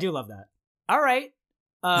 I do love that. All right.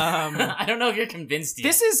 I don't know if you're convinced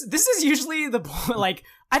yet. This is usually the point. Like,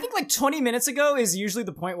 I think like 20 minutes ago is usually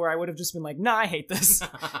the point where I would have just been like, nah, I hate this.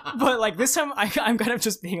 But like this time, I'm kind of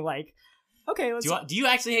just being like, okay, let's. Do you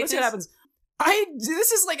actually hate let's this? see what happens.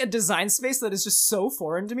 This is like a design space that is just so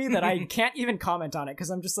foreign to me that I can't even comment on it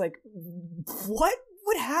because I'm just like, what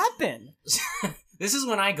would happen? This is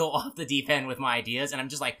when I go off the deep end with my ideas, and I'm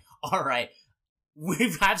just like, all right,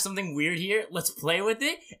 we have something weird here. Let's play with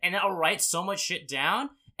it, and then I'll write so much shit down,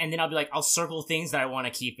 and then I'll be like, I'll circle things that I want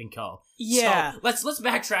to keep and go. Yeah. So let's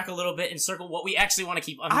backtrack a little bit and circle what we actually want to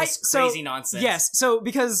keep on this crazy nonsense. Yes. So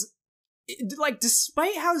because, like,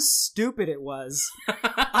 despite how stupid it was,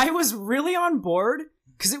 I was really on board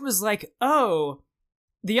because it was like, oh,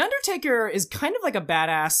 the Undertaker is kind of like a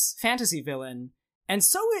badass fantasy villain, and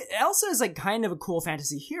so Elsa is like kind of a cool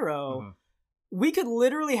fantasy hero. Mm-hmm. We could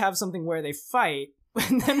literally have something where they fight,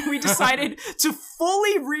 and then we decided to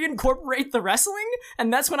fully reincorporate the wrestling,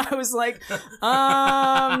 and that's when I was like,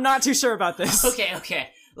 not too sure about this. Okay.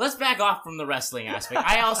 Let's back off from the wrestling aspect.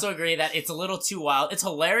 I also agree that it's a little too wild. It's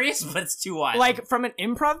hilarious, but it's too wild. Like, from an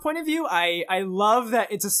improv point of view, I love that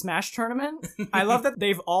it's a Smash tournament. I love that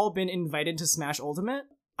they've all been invited to Smash Ultimate.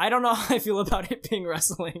 I don't know how I feel about it being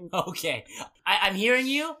wrestling. Okay. I'm hearing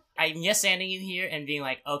you. I'm yes-anding you here and being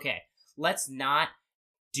like, okay, let's not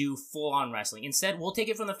do full-on wrestling. Instead, we'll take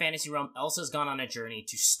it from the fantasy realm. Elsa's gone on a journey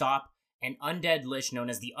to stop an undead lich known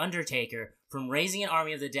as the Undertaker from raising an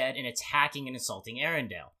army of the dead and attacking and insulting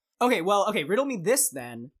Arendelle. Okay, riddle me this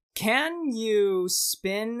then. Can you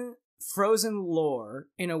spin Frozen lore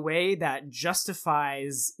in a way that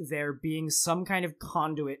justifies there being some kind of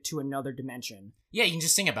conduit to another dimension? Yeah, you can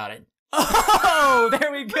just sing about it. Oh,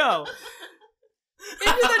 there we go.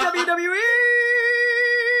 Into the WWE!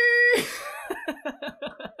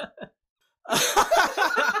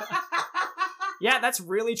 Yeah, that's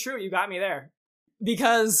really true. You got me there.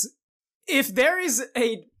 Because if there is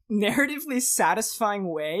a narratively satisfying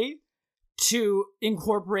way to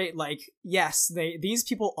incorporate, like, yes, these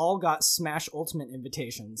people all got Smash Ultimate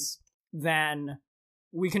invitations, then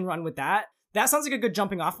we can run with that. That sounds like a good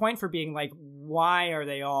jumping off point for being like, why are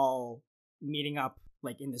they all meeting up,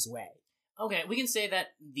 like, in this way? Okay, we can say that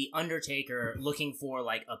the Undertaker, looking for,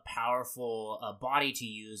 like, a powerful body to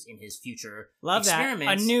use in his future experiments.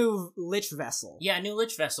 That. A new Lich Vessel. Yeah, a new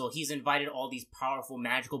Lich Vessel. He's invited all these powerful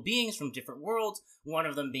magical beings from different worlds, one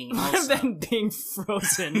of them being Elsa. One of them being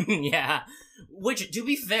Frozen. Yeah. Which, to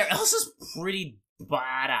be fair, Elsa's pretty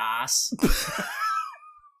badass.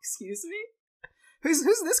 Excuse me? Who's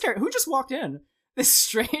this character? Who just walked in? This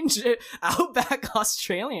strange outback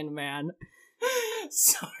Australian man.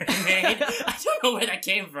 Sorry, man. I don't know where that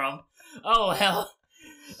came from. Oh, hell.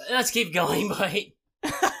 Let's keep going, but...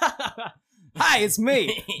 Hi, it's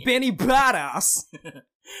me, Benny Badass.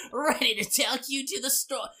 Ready to take you to the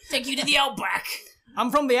store. Take you to the Outback.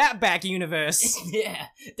 I'm from the Outback universe. Yeah.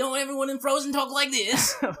 Don't everyone in Frozen talk like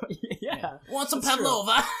this. Yeah. Want some That's true.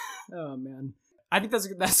 pavlova? Oh, man. I think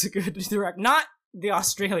that's a good direct... Not the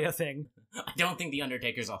Australia thing. I don't think the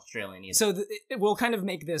Undertaker's Australian either. So we'll kind of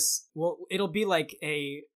make this... Well, it'll be like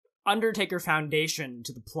a Undertaker foundation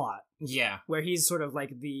to the plot. Yeah. Where he's sort of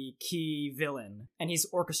like the key villain, and he's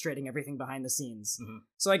orchestrating everything behind the scenes. Mm-hmm.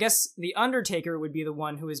 So I guess the Undertaker would be the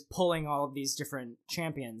one who is pulling all of these different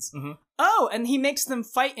champions. Mm-hmm. Oh, and he makes them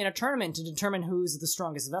fight in a tournament to determine who's the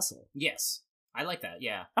strongest vessel. Yes. I like that,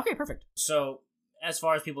 yeah. Okay, perfect. So, as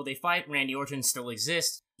far as people they fight, Randy Orton still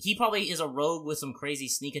exists. He probably is a rogue with some crazy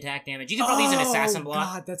sneak attack damage. You could probably use an assassin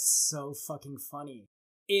block. God, that's so fucking funny.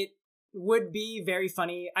 It would be very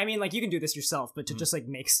funny. I mean, like, you can do this yourself, but to just, like,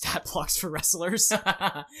 make stat blocks for wrestlers.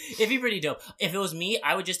 It'd be pretty dope. If it was me,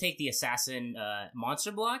 I would just take the assassin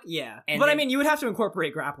monster block. Yeah. And but, then, I mean, you would have to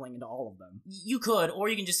incorporate grappling into all of them. You could, or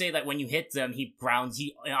you can just say that when you hit them, he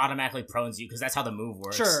automatically prones you, because that's how the move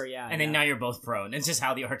works. Sure, yeah. And then now you're both prone. It's just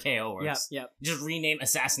how the RKO works. Yep. Just rename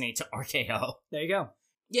Assassinate to RKO. There you go.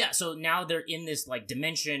 Yeah, so now they're in this, like,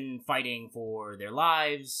 dimension fighting for their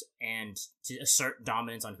lives and to assert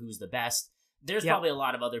dominance on who's the best. There's probably a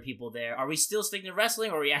lot of other people there. Are we still sticking to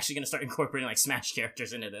wrestling, or are we actually going to start incorporating, like, Smash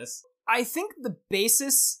characters into this? I think the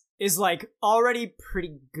basis is, like, already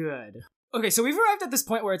pretty good. Okay, so we've arrived at this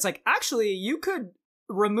point where it's like, actually, you could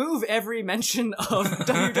remove every mention of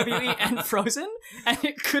WWE and Frozen, and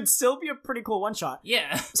it could still be a pretty cool one-shot.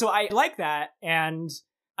 Yeah. So I like that, and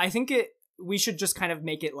I think we should just kind of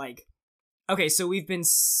make it like, okay, so we've been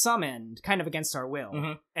summoned kind of against our will.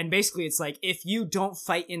 Mm-hmm. And basically it's like, if you don't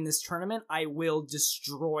fight in this tournament, I will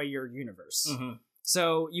destroy your universe. Mm-hmm.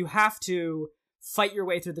 So you have to fight your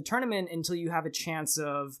way through the tournament until you have a chance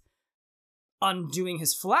of undoing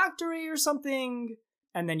his phylactery or something,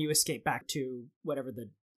 and then you escape back to whatever the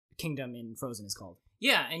kingdom in Frozen is called.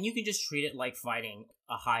 Yeah, and you can just treat it like fighting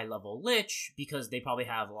a high-level Lich, because they probably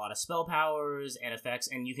have a lot of spell powers and effects,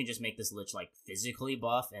 and you can just make this Lich, like, physically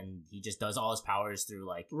buff, and he just does all his powers through,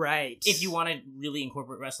 like... Right. If you want to really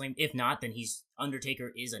incorporate wrestling. If not, then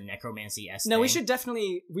Undertaker is a necromancy-esque No, thing. we should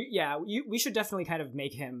definitely... we should definitely kind of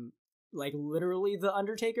make him, like, literally the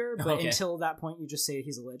Undertaker, but until that point, you just say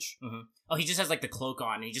he's a Lich. Mm-hmm. Oh, he just has, like, the cloak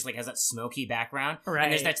on, and he just, like, has that smoky background. Right.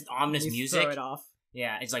 And there's that ominous music. Throw it off.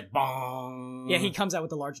 Yeah, it's like, bong. Yeah, he comes out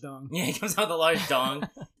with a large dong. Yeah, he comes out with a large dong.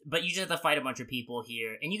 But you just have to fight a bunch of people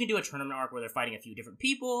here. And you can do a tournament arc where they're fighting a few different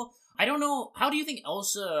people. I don't know, how do you think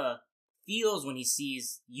Elsa feels when he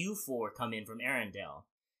sees you four come in from Arendelle?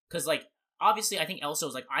 Because, like, obviously I think Elsa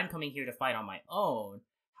was like, I'm coming here to fight on my own.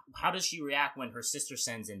 How does she react when her sister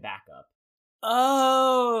sends in backup?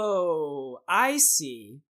 Oh, I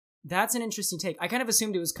see. That's an interesting take. I kind of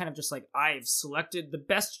assumed it was kind of just like, I've selected the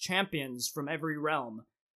best champions from every realm.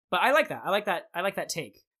 But I like that. I like that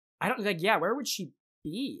take. I don't, like, yeah, where would she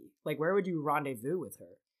be? Like, where would you rendezvous with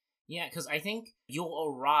her? Yeah, because I think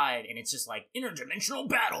you'll arrive and it's just like, interdimensional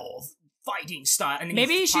battle, fighting style. And then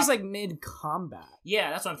maybe she's like mid-combat.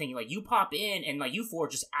 Yeah, that's what I'm thinking. Like, you pop in and, like, you four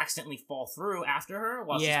just accidentally fall through after her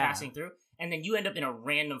while she's passing through. And then you end up in a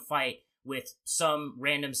random fight with some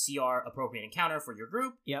random CR appropriate encounter for your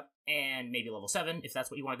group. Yep. And maybe level 7, if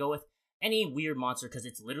that's what you want to go with. Any weird monster, because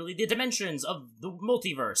it's literally the dimensions of the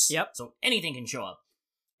multiverse. Yep. So anything can show up.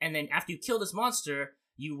 And then after you kill this monster,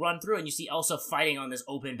 you run through and you see Elsa fighting on this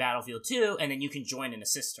open battlefield too, and then you can join and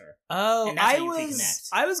assist her. Oh, and that's how you can connect.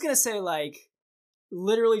 I was gonna say, like,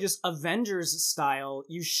 literally just Avengers style,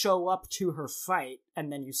 you show up to her fight,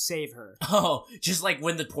 and then you save her. Oh, just like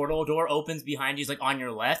when the portal door opens behind you, it's like on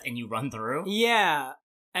your left, and you run through? Yeah.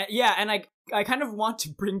 Yeah, and I kind of want to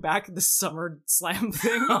bring back the Summer Slam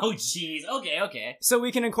thing. Oh, jeez. Okay. So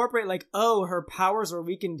we can incorporate, like, oh, her powers are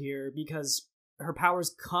weakened here because her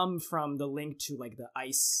powers come from the link to, like, the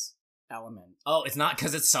ice element. Oh, it's not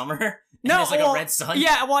because it's summer? No, it's like a red sun?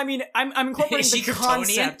 Yeah, well, I mean, I'm incorporating the Kryptonian?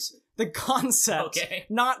 concept. The concept. Okay.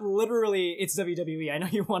 Not literally, it's WWE. I know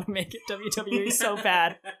you want to make it WWE so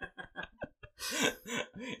bad.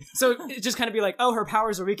 So it just kind of be like, oh, her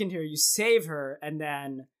powers are weakened here. You save her, and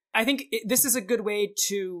then I think this is a good way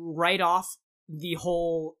to write off the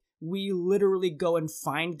whole, we literally go and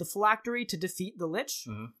find the phylactery to defeat the Lich.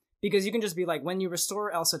 Mm-hmm. Because you can just be like, when you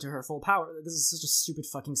restore Elsa to her full power, this is such a stupid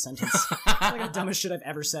fucking sentence. It's like the dumbest shit I've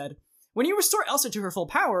ever said. When you restore Elsa to her full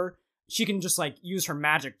power, she can just, like, use her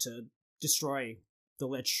magic to destroy the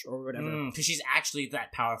Lich or whatever. Because she's actually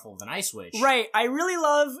that powerful of an Ice Witch. Right. I really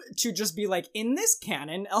love to just be like, in this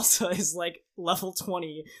canon, Elsa is, like, level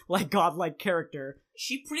 20, like, godlike character.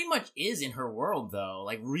 She pretty much is in her world, though.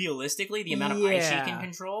 Like, realistically, the amount of ice she can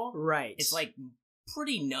control. Right. It's, like,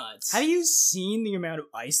 pretty nuts. Have you seen the amount of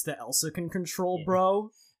ice that Elsa can control,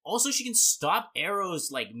 bro? Also, she can stop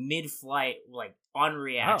arrows, like, mid-flight, like, on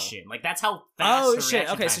reaction. Like, that's how fast her shit.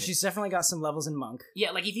 reaction Okay, time so is. she's definitely got some levels in Monk.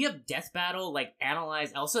 Yeah, like, if you have Death Battle, like,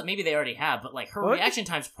 analyze Elsa, maybe they already have, but, like, her reaction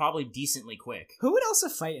time's probably decently quick. Who would Elsa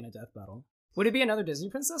fight in a death battle? Would it be another Disney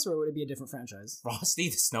princess, or would it be a different franchise? Frosty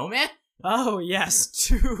the Snowman? Oh, yes.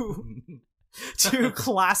 Two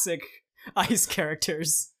classic ice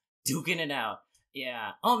characters. Duking it out.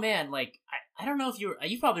 Yeah. Oh, man, like, I don't know if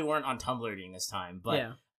you probably weren't on Tumblr during this time,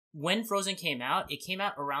 but when Frozen came out, it came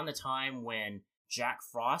out around the time when Jack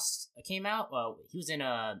Frost came out. He was in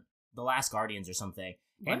The Last Guardians or something.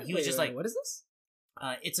 And he was just like... What is this?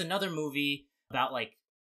 It's another movie about, like,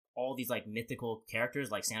 all these like mythical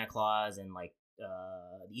characters like Santa Claus and like the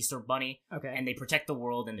Easter Bunny. Okay. And they protect the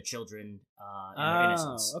world and the children and their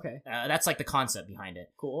innocence. Okay. That's like the concept behind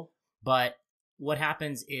it. Cool. But what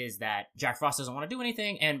happens is that Jack Frost doesn't want to do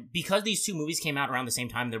anything, and because these two movies came out around the same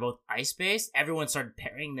time, they're both ice-based, everyone started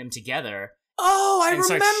pairing them together. Oh, I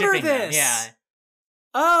remember this! Them. Yeah.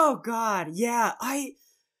 Oh, God, yeah.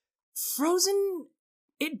 Frozen...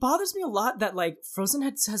 It bothers me a lot that, like, Frozen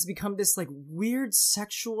has become this, like, weird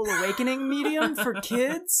sexual awakening medium for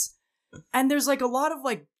kids. And there's, like, a lot of,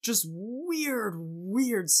 like, just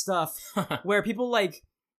weird stuff where people, like...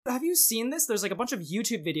 Have you seen this? There's like a bunch of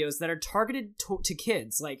YouTube videos that are targeted to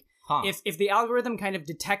kids. Like, if the algorithm kind of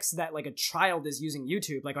detects that like a child is using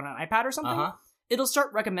YouTube, like on an iPad or something, it'll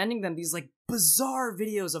start recommending them these like bizarre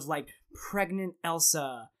videos of like pregnant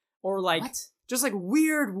Elsa or like just like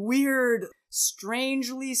weird,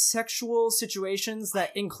 strangely sexual situations that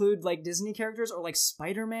include like Disney characters or like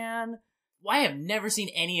Spider-Man. I have never seen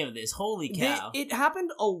any of this. Holy cow. It happened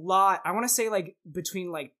a lot. I want to say like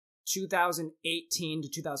between like 2018 to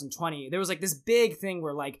 2020, there was like this big thing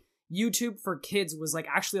where like YouTube for kids was like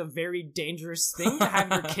actually a very dangerous thing to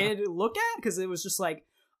have your kid look at, because it was just like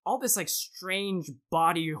all this like strange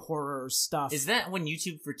body horror stuff. Is that when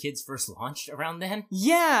YouTube for kids first launched around then?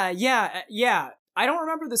 Yeah. I don't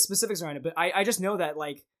remember the specifics around it, but I just know that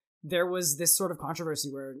like there was this sort of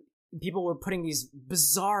controversy where people were putting these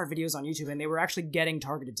bizarre videos on YouTube and they were actually getting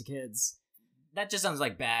targeted to kids. That just sounds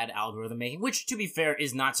like bad algorithm making, which, to be fair,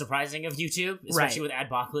 is not surprising of YouTube, especially with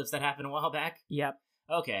Adpocalypse that happened a while back. Yep.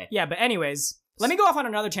 Okay. Yeah, but anyways, let me go off on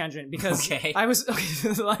another tangent because I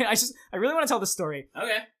really want to tell this story.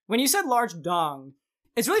 Okay. When you said large dong,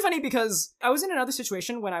 it's really funny because I was in another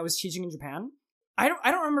situation when I was teaching in Japan. I don't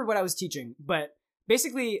remember what I was teaching, but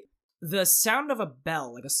basically the sound of a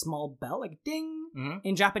bell, like a small bell, like ding,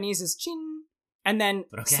 in Japanese is chin, and then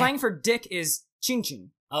slang for dick is chin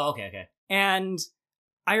chin. Oh, okay. And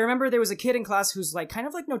I remember there was a kid in class who's like kind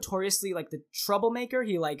of like notoriously like the troublemaker.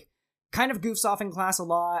 He like kind of goofs off in class a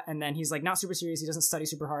lot, and then he's like not super serious. He doesn't study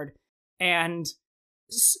super hard. And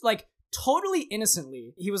like totally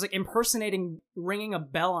innocently, he was like impersonating ringing a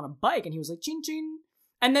bell on a bike, and he was like chin chin.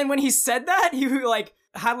 And then when he said that, he like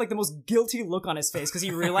had like the most guilty look on his face because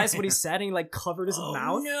he realized what he said, and he like covered his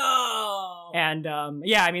mouth. No. And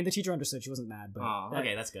yeah, I mean the teacher understood. She wasn't mad, but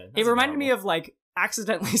okay, that's good. It reminded me of like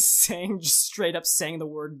accidentally just straight up saying the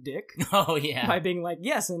word dick. Oh yeah. By being like,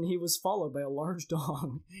 yes, and he was followed by a large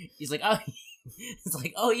dong. He's like, oh, it's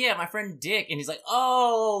like, oh yeah, my friend Dick, and he's like,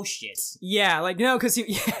 oh shit. Yeah, like no, because he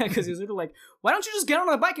was sort of like, why don't you just get on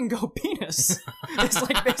the bike and go penis? It's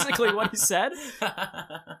like basically what he said.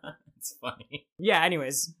 It's funny. Yeah.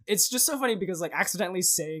 Anyways, it's just so funny because like accidentally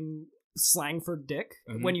saying slang for dick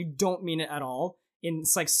when you don't mean it at all in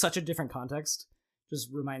like such a different context just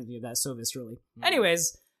reminds me of that so viscerally.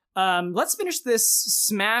 Anyways, let's finish this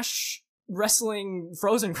Smash Wrestling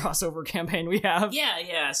Frozen crossover campaign we have.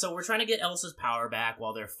 Yeah. So we're trying to get Elsa's power back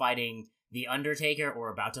while they're fighting the Undertaker, or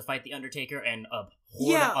about to fight the Undertaker, and a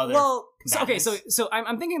horde of other combatants. So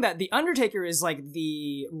I'm thinking that the Undertaker is like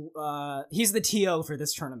the he's the TO for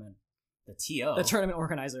this tournament. The TO? The tournament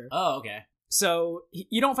organizer. Oh, okay. So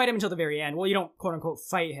you don't fight him until the very end. Well, you don't quote unquote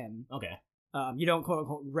fight him. Okay. You don't quote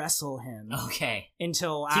unquote wrestle him. Okay.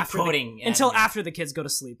 Until after after the kids go to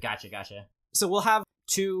sleep. Gotcha. So we'll have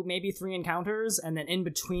 2, maybe 3 encounters, and then in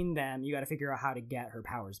between them, you got to figure out how to get her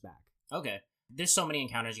powers back. Okay. There's so many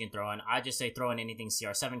encounters you can throw in. I just say throw in anything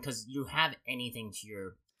CR7 because you have anything to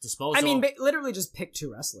your disposal. I mean, literally just pick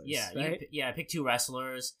 2 wrestlers. Yeah, right? pick 2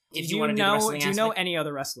 wrestlers. If do you want to do the wrestling aspect. Do you know any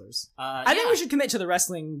other wrestlers? I think we should commit to the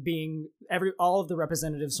wrestling being all of the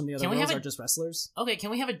representatives from the other worlds are just wrestlers. Okay, can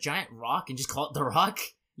we have a giant rock and just call it the Rock?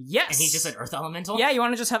 Yes. And he's just an Earth Elemental? Yeah, you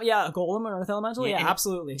want to just have a Golem or Earth Elemental? Yeah,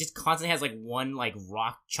 absolutely. He just constantly has like one like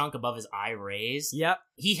rock chunk above his eye raised. Yep.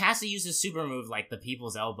 He has to use his super move like the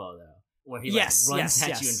People's Elbow though, where he runs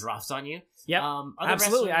at you and drops on you. Yep.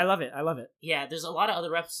 Absolutely. I love it. Yeah, there's a lot of other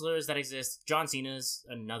wrestlers that exist. John Cena's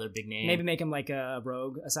another big name. Maybe make him like a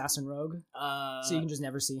assassin rogue. So you can just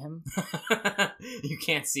never see him. You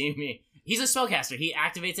can't see me. He's a spellcaster. He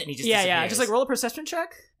activates it and he just disappears. Yeah. Just like roll a perception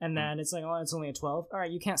check, and then it's like, oh, it's only a 12. All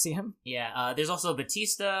right, you can't see him. Yeah. There's also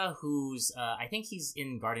Batista, who's I think he's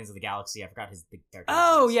in Guardians of the Galaxy. I forgot the character.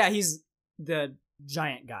 Oh yeah, he's the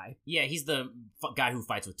giant guy. Yeah, he's the guy who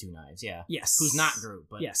fights with 2 knives. Yeah. Yes. Who's not Groot,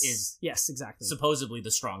 but yes, exactly. Supposedly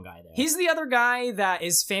the strong guy there. He's the other guy that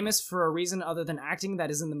is famous for a reason other than acting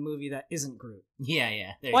that is in the movie that isn't Groot.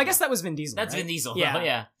 Yeah. Well, I guess that was Vin Diesel. That's right? Vin Diesel.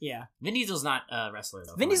 Yeah. Vin Diesel's not a wrestler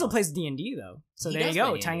though. Vin Diesel plays D&D though. So there you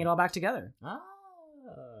go, tying it all back together. Oh.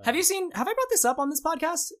 Have I brought this up on this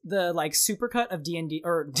podcast? The like supercut of D&D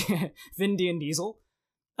or Vin Diesel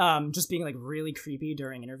just being like really creepy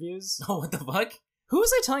during interviews. Oh, what the fuck? Who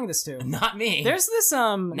was I telling this to? Not me. There's this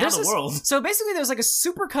world. So basically there's like a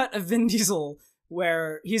supercut of Vin Diesel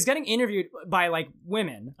where he's getting interviewed by like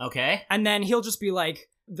women. Okay. And then he'll just be like,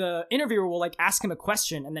 the interviewer will like ask him a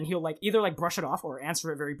question and then he'll like either like brush it off or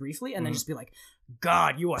answer it very briefly and then just be like,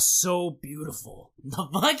 God, you are so beautiful. The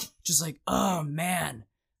fuck? Just like, oh man,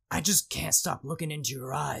 I just can't stop looking into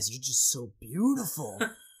your eyes. You're just so beautiful.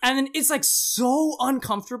 And then it's like so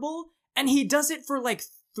uncomfortable and he does it for like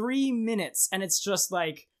 3 minutes and it's just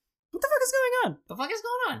like, what the fuck is going on? The fuck is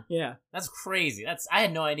going on? Yeah. That's crazy. I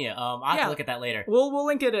had no idea. I'll have to look at that later. We'll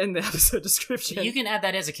link it in the episode description. You can add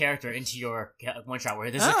that as a character into your one shot where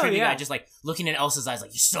there's a creepy guy just like looking in Elsa's eyes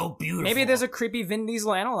like, you're so beautiful. Maybe there's a creepy Vin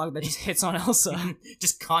Diesel analog that just hits on Elsa.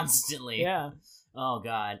 Just constantly. Yeah. Oh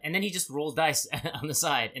god. And then he just rolls dice on the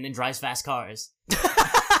side and then drives fast cars.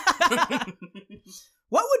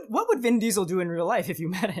 What would Vin Diesel do in real life if you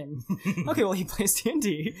met him? Okay, well he plays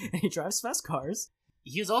D&D and he drives fast cars.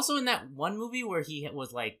 He was also in that one movie where he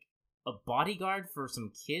was like a bodyguard for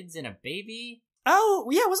some kids and a baby. Oh,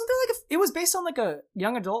 yeah, wasn't there like it was based on like a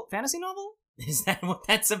young adult fantasy novel? Is that what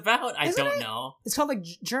that's about? I don't know. It's called like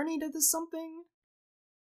Journey to this something.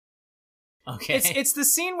 Okay. It's the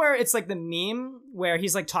scene where it's like the meme where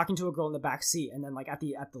he's like talking to a girl in the back seat and then like at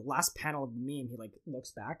the last panel of the meme he like looks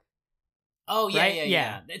back. Oh yeah, right?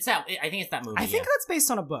 yeah. It's that. I think it's that movie. I think that's based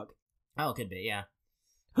on a book. Oh, it could be. Yeah.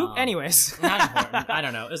 Anyways. Not important. I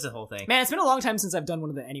don't know. It was the whole thing. Man, it's been a long time since I've done one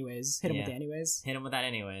of the anyways. Hit him with the anyways. Hit him with that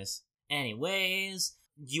anyways. Anyways,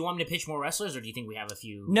 do you want me to pitch more wrestlers or do you think we have a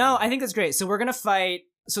few? No, I think that's great. So we're going to fight.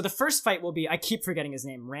 So the first fight will be, I keep forgetting his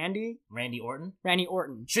name, Randy Orton? Randy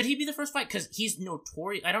Orton. Should he be the first fight? Because he's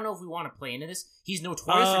notorious. I don't know if we want to play into this. He's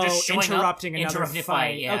notorious for just showing interrupting up, another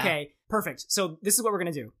fight. Yeah. Okay, perfect. So this is what we're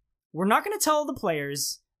going to do. We're not going to tell the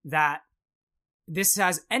players that this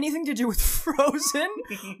has anything to do with Frozen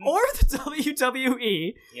or the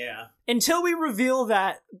WWE. Yeah. Until we reveal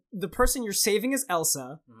that the person you're saving is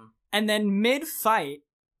Elsa, and then mid-fight,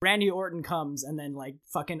 Randy Orton comes and then like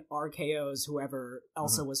fucking RKOs whoever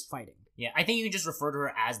Elsa was fighting. Yeah, I think you can just refer to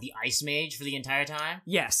her as the Ice Mage for the entire time.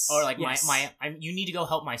 Yes. Or like yes. you need to go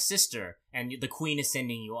help my sister, and the Queen is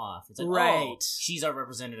sending you off. It's like, right. Oh, she's our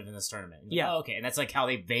representative in this tournament. Like, yeah. oh, okay, and that's like how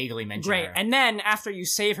they vaguely mention Great. her. And then after you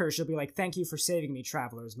save her, she'll be like, "Thank you for saving me,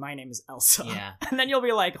 travelers. My name is Elsa." Yeah. And then you'll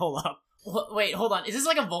be like, "Hold up." Wait, hold on. Is this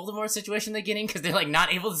like a Voldemort situation they're getting? Because they're like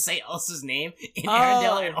not able to say Elsa's name in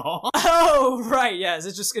Arendelle at all? Oh, right, yes.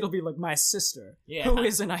 It'll be like my sister, yeah. who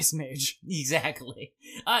is an ice mage. Exactly.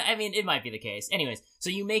 I mean, it might be the case. Anyways,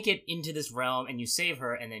 so you make it into this realm and you save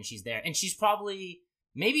her and then she's there. And she's probably,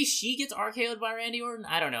 maybe she gets RKO'd by Randy Orton?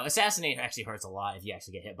 I don't know. Assassinate actually hurts a lot if you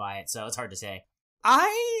actually get hit by it, so it's hard to say.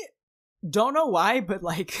 I don't know why, but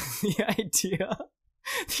like the idea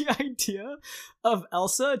of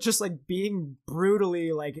Elsa just like being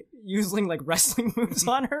brutally like using like wrestling moves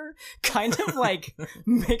on her kind of like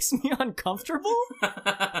makes me uncomfortable.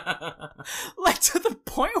 Like to the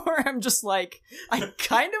point where I'm just like, I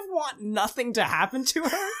kind of want nothing to happen to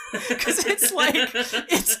her because it's like,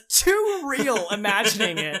 it's too real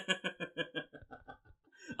imagining it.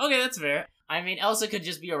 Okay, that's fair. I mean, Elsa could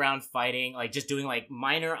just be around fighting, like just doing like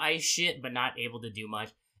minor ice shit, but not able to do much.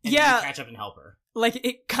 And then you catch up and help her. Like,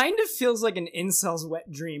 it kind of feels like an incel's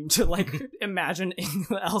wet dream to, like, imagine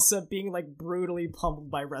Elsa being, like, brutally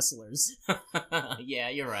pummeled by wrestlers. Yeah,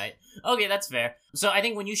 you're right. Okay, that's fair. So I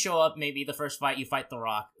think when you show up, maybe the first fight, you fight the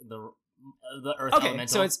Rock, the Earth Elemental.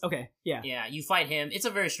 So it's, okay, yeah. Yeah, you fight him. It's a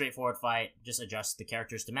very straightforward fight. Just adjust the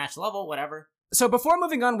characters to match level, whatever. So before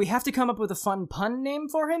moving on, we have to come up with a fun pun name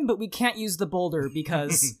for him, but we can't use the boulder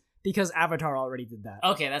because Avatar already did that.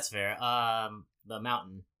 Okay, that's fair. The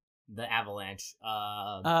mountain. The avalanche.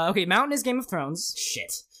 Okay, mountain is Game of Thrones.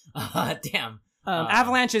 Shit. Damn.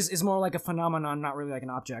 Avalanche is more like a phenomenon, not really like an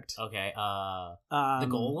object. Okay. The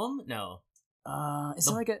golem? No. Is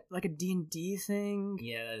it like a D&D thing?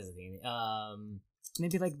 Yeah, that is a thing.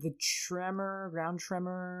 Maybe like the tremor, ground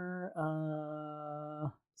tremor.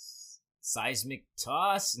 Seismic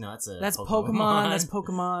toss? No, that's Pokemon. That's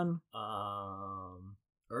Pokemon.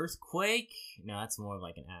 Earthquake? No, that's more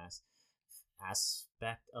like an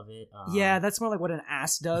aspect of it. Yeah, that's more like what an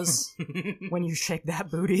ass does when you shake that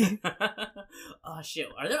booty. Oh shit!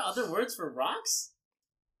 Are there other words for rocks?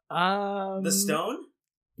 The stone.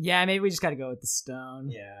 Yeah, maybe we just gotta go with the stone.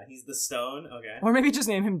 Yeah, he's the stone. Okay. Or maybe just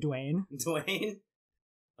name him Dwayne. Dwayne.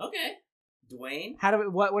 Okay. Dwayne.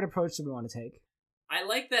 What approach do we want to take? I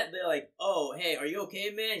like that they're like, oh, hey, are you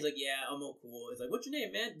okay, man? He's like, yeah, I'm all cool. He's like, what's your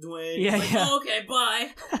name, man? Dwayne. Yeah, He's like, yeah. oh, okay,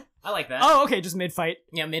 bye. I like that. Oh, okay, just mid-fight.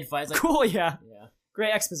 Yeah, mid-fight. Like, Cool, yeah. Yeah.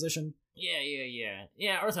 Great exposition. Yeah.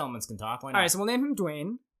 Yeah, Earth Elements can talk. Why not? Alright, so we'll name him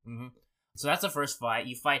Dwayne. Mm-hmm. So that's the first fight.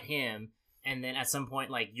 You fight him, and then at some point,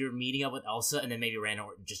 like, you're meeting up with Elsa, and then maybe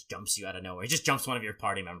Randall just jumps you out of nowhere. He just jumps one of your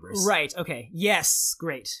party members. Right, okay. Yes,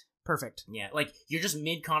 great. Perfect. Yeah, like, you're just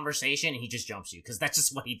mid-conversation, and he just jumps you, because that's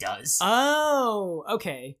just what he does. Oh,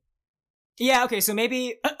 okay. Yeah, okay, so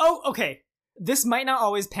maybe... okay. This might not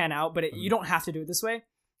always pan out, but you don't have to do it this way.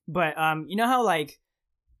 But, you know how, like,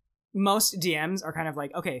 most DMs are kind of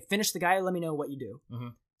like, okay, finish the guy, let me know what you do. Mm-hmm.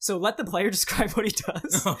 So let the player describe what he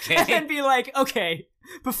does. Okay. And then be like, okay,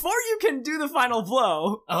 before you can do the final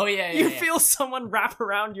blow, you feel someone wrap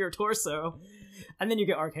around your torso, and then you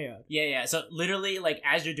get RKO'd. Yeah. So literally, like,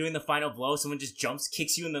 as you're doing the final blow, someone just jumps,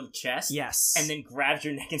 kicks you in the chest. Yes. And then grabs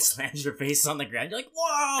your neck and slams your face on the ground. You're like,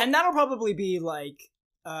 whoa! And that'll probably be, like,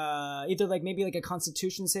 either, like, maybe, like, a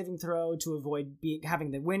constitution saving throw to avoid having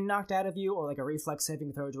the wind knocked out of you, or, like, a reflex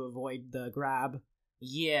saving throw to avoid the grab.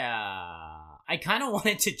 Yeah. I kind of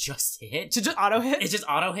wanted to just hit. To just auto-hit? It's just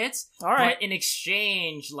auto-hits. Alright. But in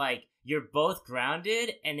exchange, like, you're both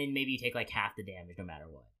grounded, and then maybe you take, like, half the damage no matter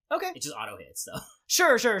what. Okay. It's just auto-hits, though.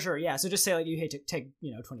 Sure. Yeah, so just say, like, you hate to take,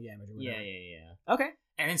 20 damage or whatever. Yeah. Okay.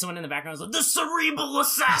 And then someone in the background is like, the Cerebral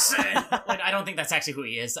Assassin! Like, I don't think that's actually who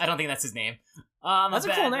he is. I don't think that's his name. That's a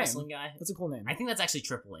cool name. Wrestling guy. That's a cool name. I think that's actually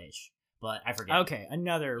Triple H, but I forget. Okay,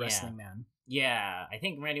 another wrestling man. Yeah, I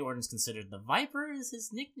think Randy Orton's considered the Viper is his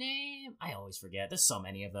nickname. I always forget. There's so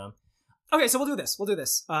many of them. Okay, so we'll do this.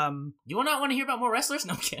 You not want to hear about more wrestlers?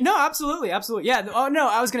 No, I'm kidding. No, absolutely. Yeah. Oh no,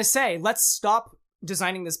 I was gonna say, let's stop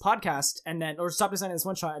designing this podcast or stop designing this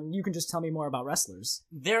one shot, and you can just tell me more about wrestlers.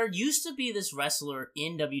 There used to be this wrestler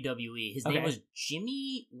in WWE. His name was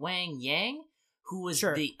Jimmy Wang Yang, who was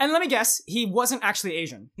And let me guess, he wasn't actually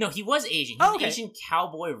Asian. No, he was Asian. He was an Asian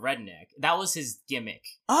cowboy redneck. That was his gimmick.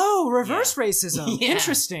 Oh, reverse racism. Yeah.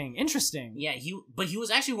 Interesting. Yeah, but he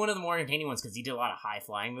was actually one of the more entertaining ones because he did a lot of high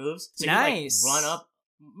flying moves. So nice. He'd, like, run up,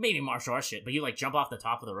 maybe martial arts shit, but you like jump off the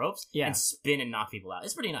top of the ropes and spin and knock people out.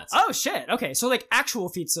 It's pretty nuts. Oh shit. Okay, so like actual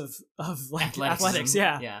feats of like athletics.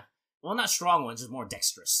 Yeah. Well, not strong ones, just more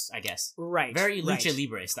dexterous, I guess. Right. Very lucha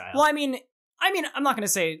libre style. Well, I mean, I'm not going to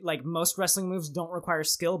say, like, most wrestling moves don't require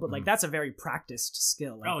skill, but, like, that's a very practiced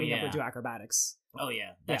skill. Like, being able to do acrobatics. Oh,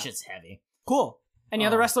 yeah. That shit's heavy. Cool. Any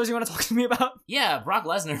other wrestlers you want to talk to me about? Yeah, Brock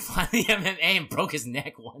Lesnar finally MMA and broke his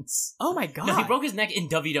neck once. Oh, my God. No, he broke his neck in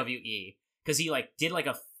WWE. Because he, like, did, like,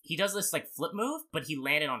 he does this, like, flip move, but he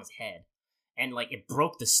landed on his head. And, like, it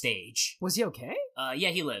broke the stage. Was he okay? Yeah,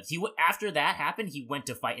 he lived. After that happened, he went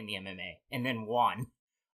to fight in the MMA. And then won.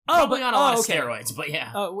 Oh, probably on a lot of steroids, but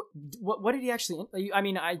yeah. What did he actually... I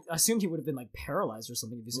mean, I assumed he would have been, like, paralyzed or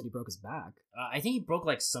something if you said he broke his back. I think he broke,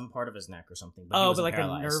 like, some part of his neck or something. But but, like,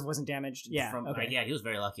 paralyzed. The nerve wasn't damaged? Yeah, okay. Yeah, he was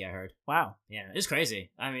very lucky, I heard. Wow. Yeah, it's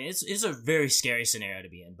crazy. I mean, it's a very scary scenario to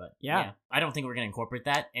be in, but yeah. I don't think we're going to incorporate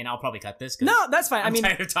that, and I'll probably cut this. No, that's fine. I'm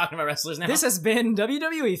tired of talking about wrestlers now. This has been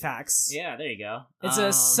WWE Facts. Yeah, there you go. It's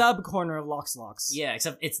a sub-corner of Locks Locks. Yeah,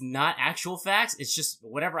 except it's not actual facts. It's just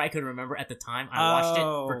whatever I could remember at the time. I watched it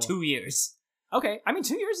for 2 years. Okay, I mean,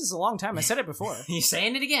 2 years is a long time. I said it before. You're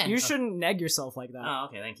saying it again. You shouldn't neg yourself like that. Oh,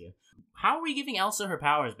 okay, thank you. How are we giving Elsa her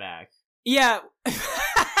powers back? Yeah.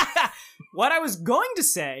 What I was going to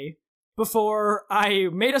say before I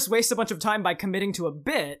made us waste a bunch of time by committing to a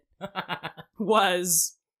bit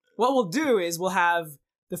was, what we'll do is we'll have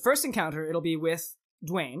the first encounter, it'll be with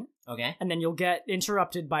Dwayne. Okay. And then you'll get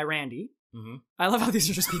interrupted by Randy. Mm-hmm. I love how these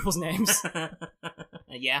are just people's names.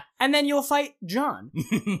 Yeah. And then you'll fight John.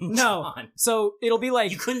 No. John. So it'll be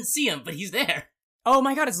like... You couldn't see him, but he's there. Oh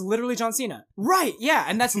my god, it's literally John Cena. Right, yeah,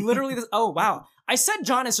 and that's literally this... Oh, wow. I said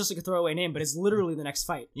John is just like a throwaway name, but it's literally the next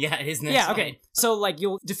fight. Yeah, it is next fight. Okay. So, like,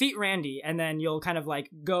 you'll defeat Randy, and then you'll kind of,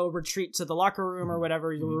 like, go retreat to the locker room or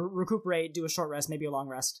whatever. You'll recuperate, do a short rest, maybe a long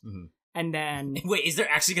rest. Mm-hmm. And then... Wait, is there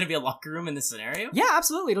actually going to be a locker room in this scenario? Yeah,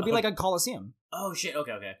 absolutely. It'll be like a Coliseum. Oh, shit.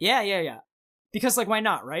 Okay. Yeah. Because, like, why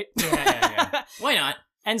not, right? Yeah. Why not?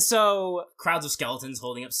 And so... Crowds of skeletons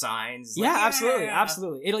holding up signs. Yeah,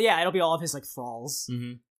 absolutely. It'll be all of his, like, thralls.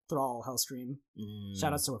 Mm-hmm. Thrall Hellstream.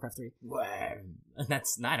 Shoutouts to Warcraft 3. I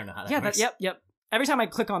don't know how that works. Yep. Every time I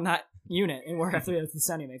click on that unit in Warcraft 3, that's the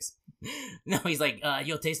sound he makes. No, he's like,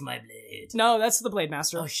 you'll taste my blade. No, that's the Blade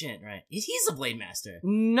Master. Oh, shit, right. He's the Blade Master.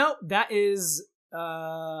 No, that is...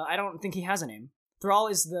 I don't think he has a name. Thrall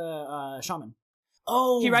is the shaman.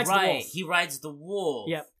 Oh, he rides right. The wolf. He rides the wolf.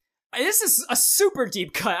 Yep. This is a super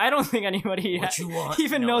deep cut. I don't think anybody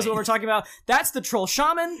even knows what we're talking about. That's the troll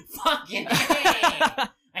shaman. Fucking hey.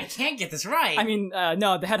 I can't get this right. I mean,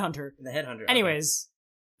 no, the Headhunter. The Headhunter. Anyways,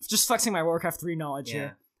 just flexing my Warcraft 3 knowledge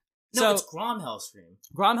here. No, So, it's Grom Hellscream.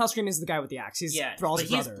 Grom Hellscream is the guy with the axe. He's Thrall's but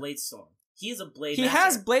he has brother. Bladestorm. He is a Blade He Master.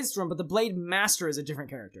 has Bladestorm, but the Blade Master is a different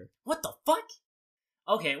character. What the fuck?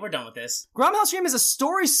 Okay, we're done with this. Grom Hellscream is a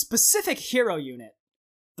story-specific hero unit.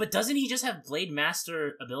 But doesn't he just have Blade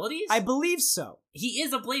Master abilities? I believe so. He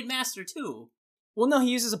is a Blade Master, too. Well, no, he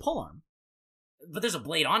uses a polearm. But there's a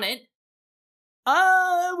blade on it.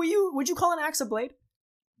 Would you call an axe a blade?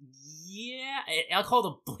 Yeah, I'll call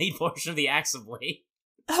the blade portion of the axe a blade.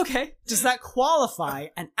 Okay. Does that qualify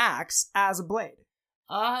an axe as a blade?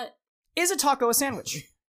 Is a taco a sandwich?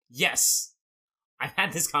 Yes. I've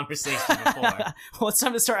had this conversation before. Well, it's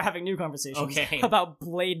time to start having new conversations about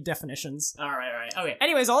blade definitions. All right. Okay.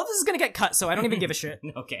 Anyways, all of this is gonna get cut, so I don't even give a shit.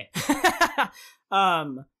 Okay.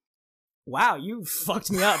 Wow, you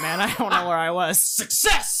fucked me up, man. I don't know where I was.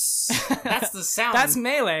 Success! That's the sound. That's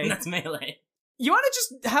Melee. That's Melee. You want to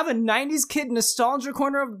just have a 90s kid nostalgia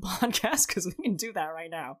corner of the podcast? Because we can do that right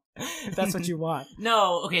now. If that's what you want.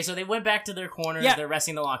 No, okay, so they went back to their corners. Yeah. They're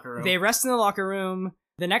resting in the locker room. They rest in the locker room.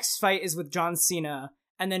 The next fight is with John Cena.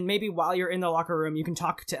 And then maybe while you're in the locker room, you can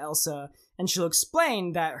talk to Elsa. And she'll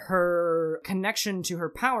explain that her connection to her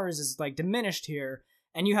powers is, like, diminished here.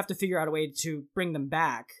 And you have to figure out a way to bring them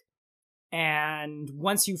back. And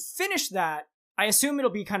once you finish that, I assume it'll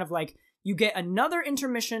be kind of like you get another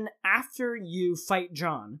intermission after you fight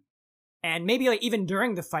John. And maybe like even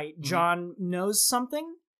during the fight, John knows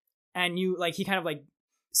something. And you like he kind of like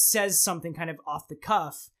says something kind of off the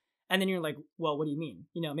cuff. And then you're like, well, what do you mean?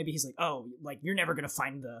 You know, maybe he's like, oh, like you're never going to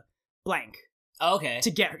find the blank. Okay. To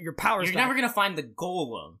get your powers back. You're never going to find the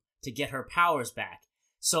golem to get her powers back.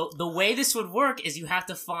 So the way this would work is you have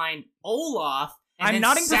to find Olaf. And I'm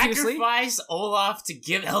nodding profusely. Sacrifice Olaf to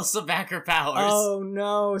give Elsa back her powers. Oh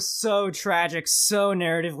no, so tragic, so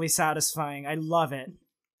narratively satisfying. I love it.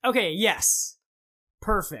 Okay, yes.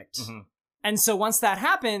 Perfect. Mm-hmm. And so once that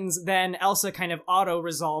happens, then Elsa kind of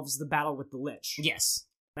auto-resolves the battle with the Lich. Yes.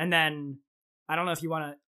 And then, I don't know if you want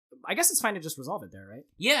to... I guess it's fine to just resolve it there, right?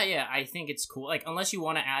 Yeah, I think it's cool. Like, unless you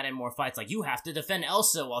want to add in more fights, like, you have to defend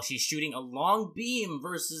Elsa while she's shooting a long beam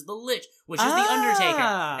versus the Lich, which is the Undertaker.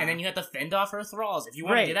 And then you have to fend off her thralls. If you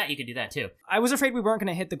want to do that, you can do that, too. I was afraid we weren't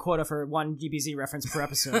going to hit the quota for one GBZ reference per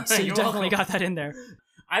episode, so you definitely got that in there.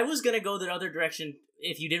 I was going to go the other direction,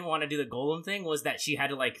 if you didn't want to do the golem thing, was that she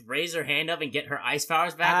had to, like, raise her hand up and get her ice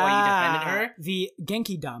powers back while you defended her. The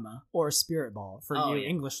Genki Dama, or Spirit Ball, for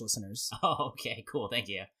English listeners. Oh, okay, cool, thank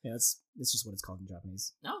you. Yeah, it's just what it's called in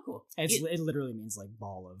Japanese. Oh, cool. It literally means, like,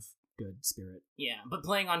 ball of good spirit. Yeah, but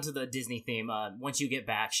playing onto the Disney theme, once you get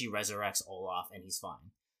back, she resurrects Olaf, and he's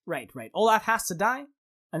fine. Right. Olaf has to die,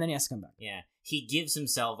 and then he has to come back. Yeah. He gives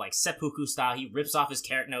himself, like, seppuku style, he rips off his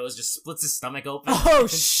carrot nose, just splits his stomach open. Oh,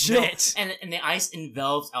 shit! And the ice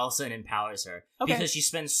envelops Elsa and empowers her. Okay. Because she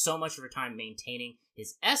spends so much of her time maintaining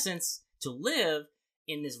his essence to live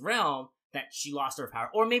in this realm that she lost her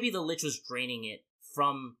power. Or maybe the Lich was draining it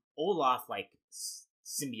from Olaf, like,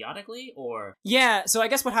 symbiotically, or... Yeah, so I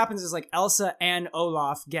guess what happens is, like, Elsa and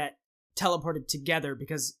Olaf get teleported together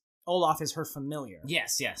because Olaf is her familiar.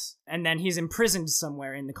 Yes. And then he's imprisoned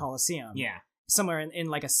somewhere in the Colosseum. Yeah. Somewhere in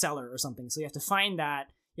like a cellar or something. So you have to find that.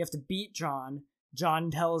 You have to beat John. John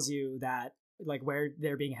tells you that, like, where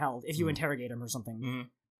they're being held, if you interrogate him or something. Mm-hmm.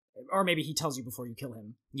 Or maybe he tells you before you kill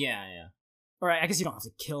him. Yeah. Or I guess you don't have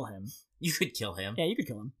to kill him. You could kill him. Yeah, you could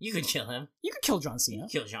kill him. You could kill him. You could kill John Cena.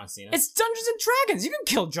 Kill John Cena. It's Dungeons and Dragons. You can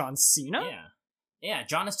kill John Cena. Yeah,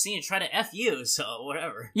 John Cena tried to F you, so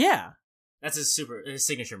whatever. Yeah. That's his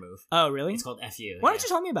signature move. Oh, really? It's called F you. Why don't you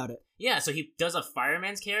tell me about it? Yeah, so he does a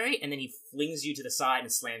fireman's carry, and then he flings you to the side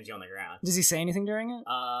and slams you on the ground. Does he say anything during it?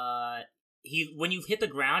 When you hit the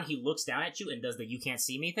ground, he looks down at you and does the "you can't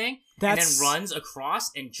see me" thing, and then runs across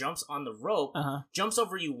and jumps on the rope, jumps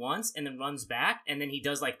over you once, and then runs back, and then he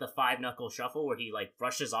does like the 5-knuckle shuffle where he like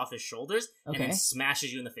brushes off his shoulders and then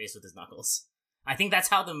smashes you in the face with his knuckles. I think that's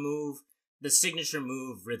how the signature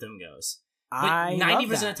move rhythm goes. But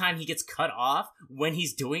 90% of the time he gets cut off when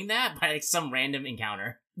he's doing that by like some random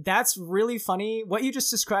encounter. That's really funny. What you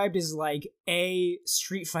just described is like a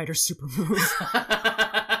Street Fighter super move.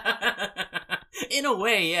 In a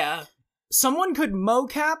way, yeah. Someone could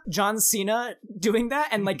mocap John Cena doing that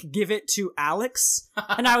and like give it to Alex,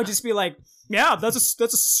 and I would just be like, "Yeah, that's a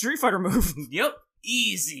Street Fighter move." Yep,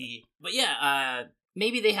 easy. But yeah,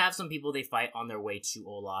 maybe they have some people they fight on their way to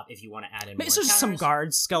Olaf. If you want to add in, maybe it's just some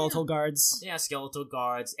guards, skeletal guards. Yeah, skeletal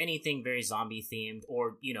guards. Anything very zombie themed,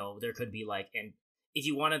 or there could be like and. If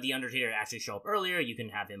you wanted the Undertaker to actually show up earlier, you can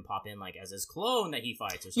have him pop in like as his clone that he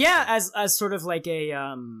fights or something. Yeah, as sort of like a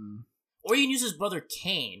Or you can use his brother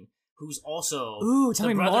Kane, who's also... Ooh, tell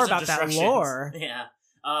me more about that lore. Yeah.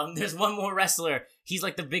 There's one more wrestler. He's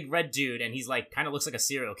like the big red dude, and he's like kind of looks like a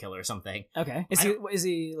serial killer or something. Okay. Is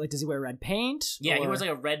he like, does he wear red paint? Yeah, he wears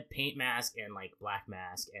like a red paint mask and like black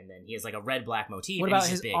mask, and then he has like a red-black motif. What about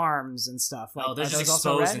his arms and stuff? Like, they're just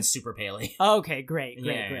exposed and super paley. Okay, great.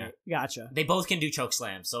 Gotcha. They both can do choke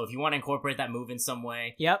slams, so if you want to incorporate that move in some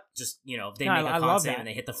way, just, they make a concept and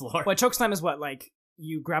they hit the floor. What, choke slam is what, like,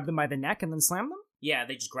 you grab them by the neck and then slam them? Yeah,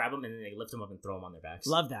 they just grab them and then they lift them up and throw them on their backs.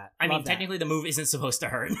 Love that. I mean, technically the move isn't supposed to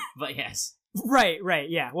hurt, but yes. Right,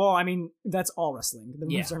 yeah. Well, I mean, that's all wrestling. The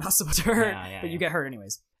moves are not supposed to hurt, but you get hurt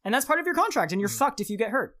anyways. And that's part of your contract, and you're fucked if you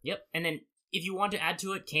get hurt. Yep, and then if you want to add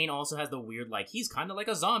to it, Kane also has the weird, like, he's kind of like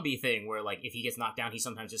a zombie thing, where, like, if he gets knocked down, he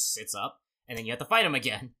sometimes just sits up, and then you have to fight him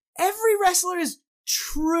again. Every wrestler is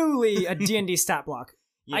truly a D&D stat block.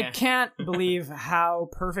 Yeah. I can't believe how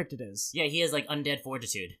perfect it is. Yeah, he has, like, undead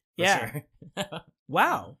fortitude. Sure.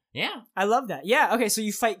 Wow. Yeah. I love that. Yeah, okay, so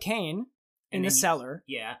you fight Kane in the cellar.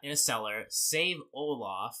 Yeah, in a cellar. Save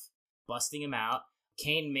Olaf, busting him out.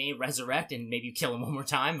 Kane may resurrect and maybe kill him one more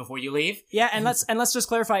time before you leave. Yeah, and let's just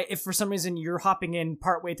clarify, if for some reason you're hopping in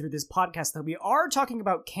partway through this podcast, that we are talking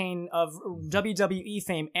about Kane of WWE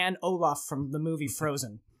fame and Olaf from the movie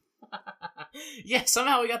Frozen. Yeah,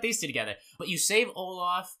 somehow we got these two together. But you save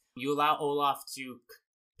Olaf, you allow Olaf to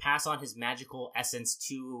pass on his magical essence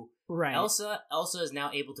to Elsa. Elsa is now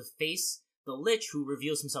able to face the Lich, who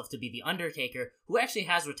reveals himself to be the Undertaker, who actually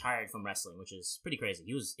has retired from wrestling, which is pretty crazy.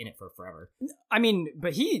 He was in it for forever. I mean,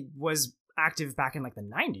 but he was active back in like the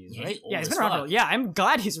 90s, right? He's been around. Yeah, I'm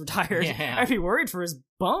glad he's retired. Yeah. I'd be worried for his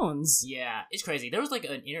bones. Yeah, it's crazy. There was like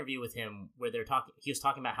an interview with him where he was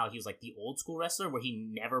talking about how he was like the old school wrestler where he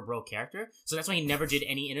never broke character. So that's why he never did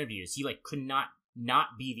any interviews. He like could not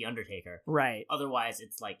be the Undertaker. Right. Otherwise,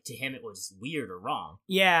 it's like, to him, it was weird or wrong.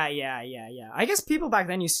 Yeah. I guess people back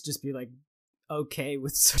then used to just be like, okay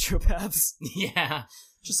with sociopaths. Yeah.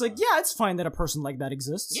 Just like, yeah, it's fine that a person like that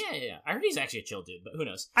exists. Yeah. I heard he's actually a chill dude, but who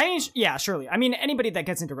knows? I mean, yeah, surely. I mean, anybody that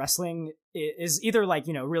gets into wrestling is either like,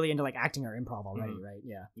 really into like acting or improv already, right?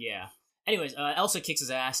 Yeah. Yeah. Anyways, Elsa kicks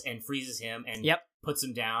his ass and freezes him and puts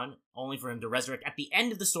him down, only for him to resurrect at the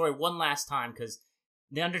end of the story one last time, because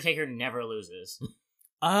the Undertaker never loses.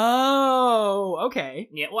 Oh, okay.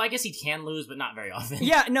 Yeah, well, I guess he can lose, but not very often.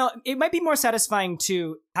 Yeah, no, it might be more satisfying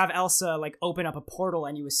to have Elsa, like, open up a portal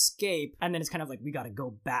and you escape, and then it's kind of like, we gotta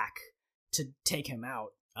go back to take him out.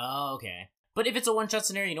 Oh, okay. But if it's a one-shot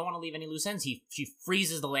scenario, you don't want to leave any loose ends. She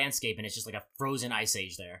freezes the landscape, and it's just like a frozen ice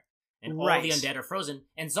age there. And all the undead are frozen.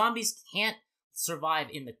 And zombies can't survive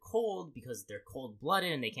in the cold because they're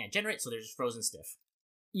cold-blooded and they can't generate, so they're just frozen stiff.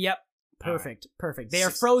 Yep. Perfect. They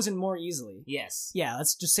are frozen more easily. Yes. Yeah,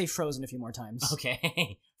 let's just say Frozen a few more times.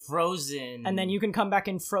 Okay. Frozen. And then you can come back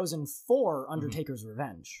in Frozen 4, Undertaker's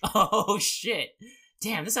Revenge. Oh, shit.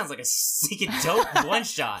 Damn, this sounds like a sneaking dope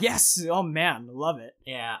one-shot. Yes. Oh, man. Love it.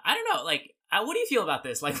 Yeah. I don't know. Like, what do you feel about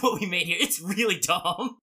this? Like, what we made here? It's really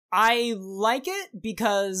dumb. I like it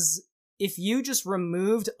because if you just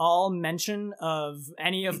removed all mention of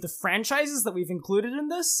any of the franchises that we've included in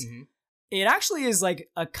this... Mm-hmm. It actually is, like,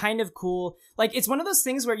 a kind of cool... Like, it's one of those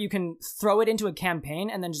things where you can throw it into a campaign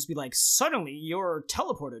and then just be like, suddenly you're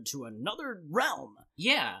teleported to another realm.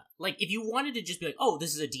 Yeah. Like, if you wanted to just be like, oh,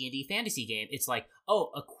 this is a D&D fantasy game, it's like,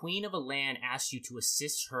 oh, a queen of a land asks you to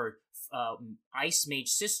assist her ice mage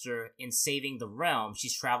sister in saving the realm.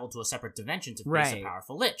 She's traveled to a separate dimension to face a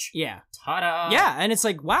powerful lich. Yeah. Ta-da! Yeah, and it's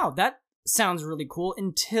like, wow, that sounds really cool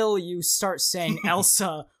until you start saying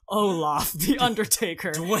Elsa... Olaf, the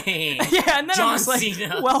Undertaker. Dwayne. Yeah, and then John I'm just like,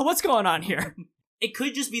 Cena. Well, what's going on here? It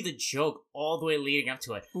could just be the joke all the way leading up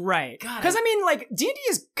to it. Right. Because, I mean, like, D&D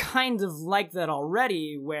is kind of like that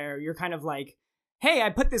already, where you're kind of like, hey, I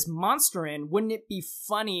put this monster in, wouldn't it be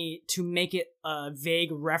funny to make it a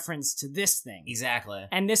vague reference to this thing? Exactly.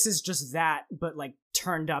 And this is just that, but, like,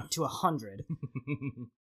 turned up to 100.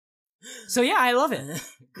 So, yeah, I love it.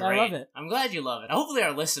 Great. I love it. I'm glad you love it. Hopefully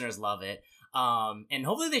our listeners love it. And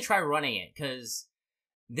hopefully they try running it, because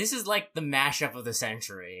this is like the mashup of the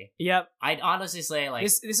century. Yep. I'd honestly say, like...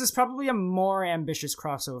 This is probably a more ambitious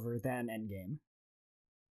crossover than Endgame.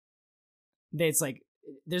 It's like,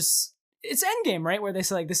 it's Endgame, right? Where they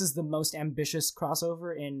say, like, this is the most ambitious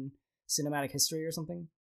crossover in cinematic history or something?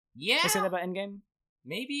 Yeah. They say that about Endgame?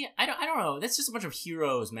 Maybe? I don't know. That's just a bunch of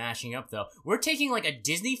heroes mashing up, though. We're taking, like, a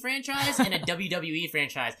Disney franchise and a WWE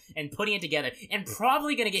franchise and putting it together, and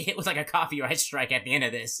probably gonna get hit with, like, a copyright strike at the end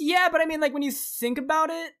of this. Yeah, but I mean, like, when you think about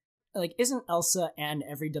it, like, isn't Elsa and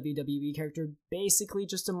every WWE character basically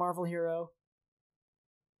just a Marvel hero?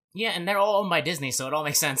 Yeah, and they're all owned by Disney, so it all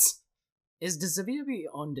makes sense. Does the WWE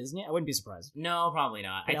own Disney? I wouldn't be surprised. No, probably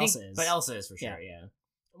not. But I think, Elsa is. but Elsa is for sure. Yeah.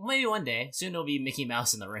 Maybe one day. Soon it'll be Mickey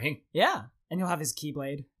Mouse in the ring. Yeah, and he'll have his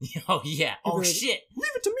Keyblade. Oh yeah. He'll Oh be like, shit.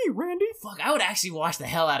 Leave it to me, Randy. Fuck, I would actually watch the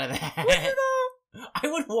hell out of that. I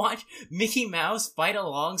would watch Mickey Mouse fight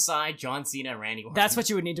alongside John Cena and Randy Orton. That's what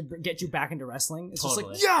you would need to get you back into wrestling. It's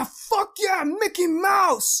Totally. just like, yeah, fuck yeah, Mickey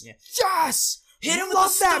Mouse. Yeah. Yes. Hit him with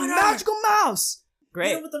Love the that stunner. magical mouse. Great.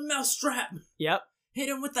 Hit him with the mouse trap. Yep. Hit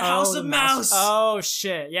him with the House of Mouse. Oh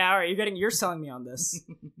shit. Yeah, all right, you're selling me on this.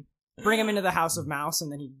 Bring him into the House of Mouse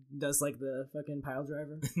and then he does like the fucking pile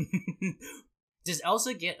driver. Does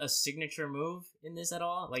Elsa get a signature move in this at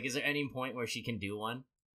all? Like, is there any point where she can do one?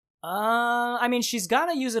 I mean, she's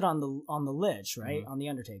gotta use it on the Lich, right? Mhm. On the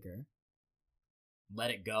Undertaker.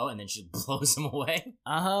 Let it go, and then she blows him away.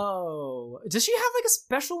 Oh, does she have like a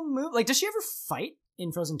special move? Like, does she ever fight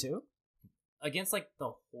in Frozen 2? Against, like,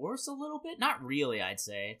 the horse a little bit? Not really, I'd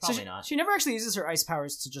say. Probably not. She never actually uses her ice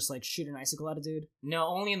powers to just like shoot an icicle at a dude. No,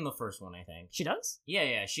 only in the first one, I think. She does?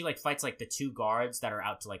 Yeah. She, like, fights, like, the two guards that are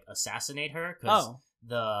out to, like, assassinate her. Because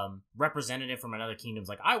the representative from another kingdom's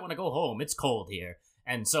like, I want to go home. It's cold here.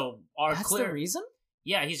 And so That's the reason?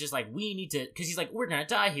 Yeah, he's just like, we need to... Because he's like, we're gonna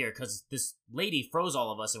die here because this lady froze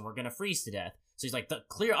all of us and we're gonna freeze to death. So he's like, the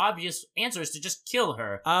clear, obvious answer is to just kill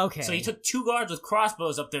her. Okay. So he took two guards with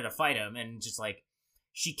crossbows up there to fight him, and just like...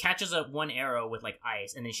 She catches up one arrow with like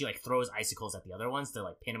ice, and then she like throws icicles at the other ones to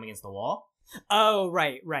like pin them against the wall. Oh,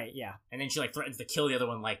 right, yeah. And then she like threatens to kill the other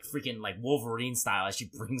one like freaking like Wolverine style as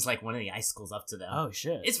she brings like one of the icicles up to them. Oh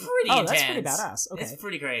shit. It's pretty intense. That's pretty badass. Okay. It's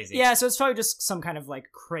pretty crazy. Yeah, so it's probably just some kind of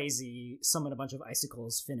like crazy summon a bunch of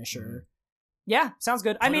icicles finisher. Mm-hmm. Yeah, sounds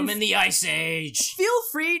good. Put them in the Ice Age. Feel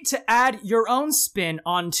free to add your own spin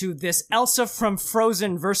onto this Elsa from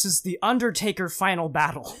Frozen versus the Undertaker final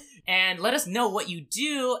battle. And let us know what you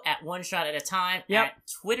do at One Shot at a Time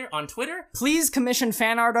on Twitter. Please commission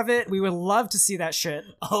fan art of it. We would love to see that shit.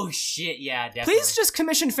 Oh shit, yeah, definitely. Please just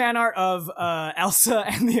commission fan art of Elsa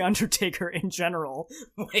and the Undertaker in general.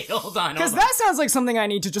 Wait, hold on. Because that sounds like something I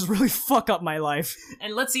need to just really fuck up my life.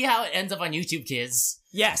 And let's see how it ends up on YouTube, kids.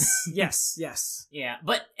 Yes. Yeah,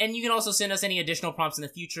 and you can also send us any additional prompts in the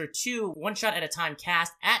future to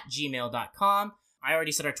oneshotatatime@gmail.com. I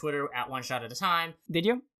already said our Twitter at One Shot at a Time. Did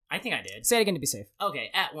you? I think I did. Say it again to be safe.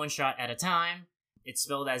 Okay, at One Shot at a Time. It's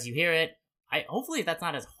spelled as you hear it. Hopefully that's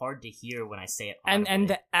not as hard to hear when I say it audibly. And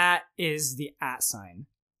the at is the at sign.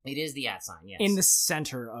 It is the at sign, yes. In the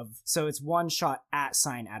center of... So it's One Shot at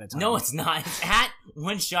sign at a time. No, it's not. It's at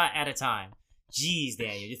One Shot at a Time. Jeez,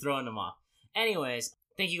 Daniel, you're throwing them off. Anyways,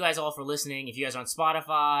 thank you guys all for listening. If you guys are on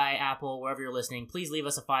Spotify, Apple, wherever you're listening, please leave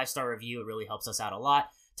us a 5-star review. It really helps us out a lot.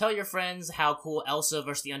 Tell your friends how cool Elsa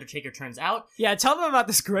versus The Undertaker turns out. Yeah, tell them about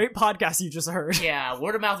this great podcast you just heard. Yeah,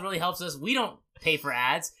 word of mouth really helps us. We don't pay for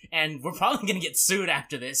ads, and we're probably going to get sued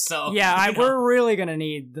after this, so... Yeah, we're really going to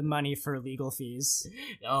need the money for legal fees.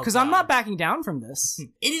 Because I'm not backing down from this.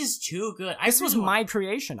 It is too good. This was my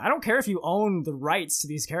creation. I don't care if you own the rights to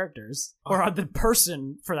these characters, or the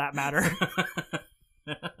person, for that matter.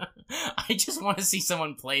 I just want to see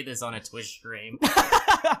someone play this on a Twitch stream.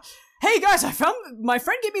 Hey guys, my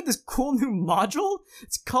friend gave me this cool new module.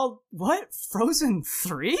 It's called, what? Frozen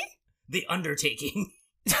 3? The Undertaking.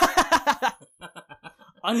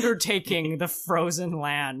 Undertaking the frozen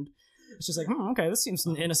land. It's just like, okay, this seems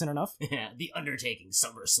innocent enough. Yeah, The Undertaking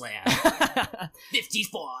SummerSlam.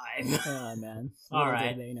 55. Oh, man. All little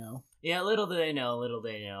right. Did they know. Yeah, little do they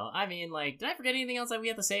know. I mean, like, did I forget anything else that we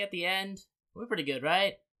have to say at the end? We're pretty good,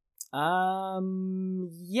 right?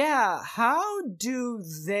 Yeah, how do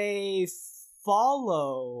they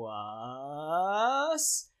follow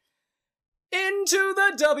us into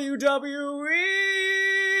the WWE?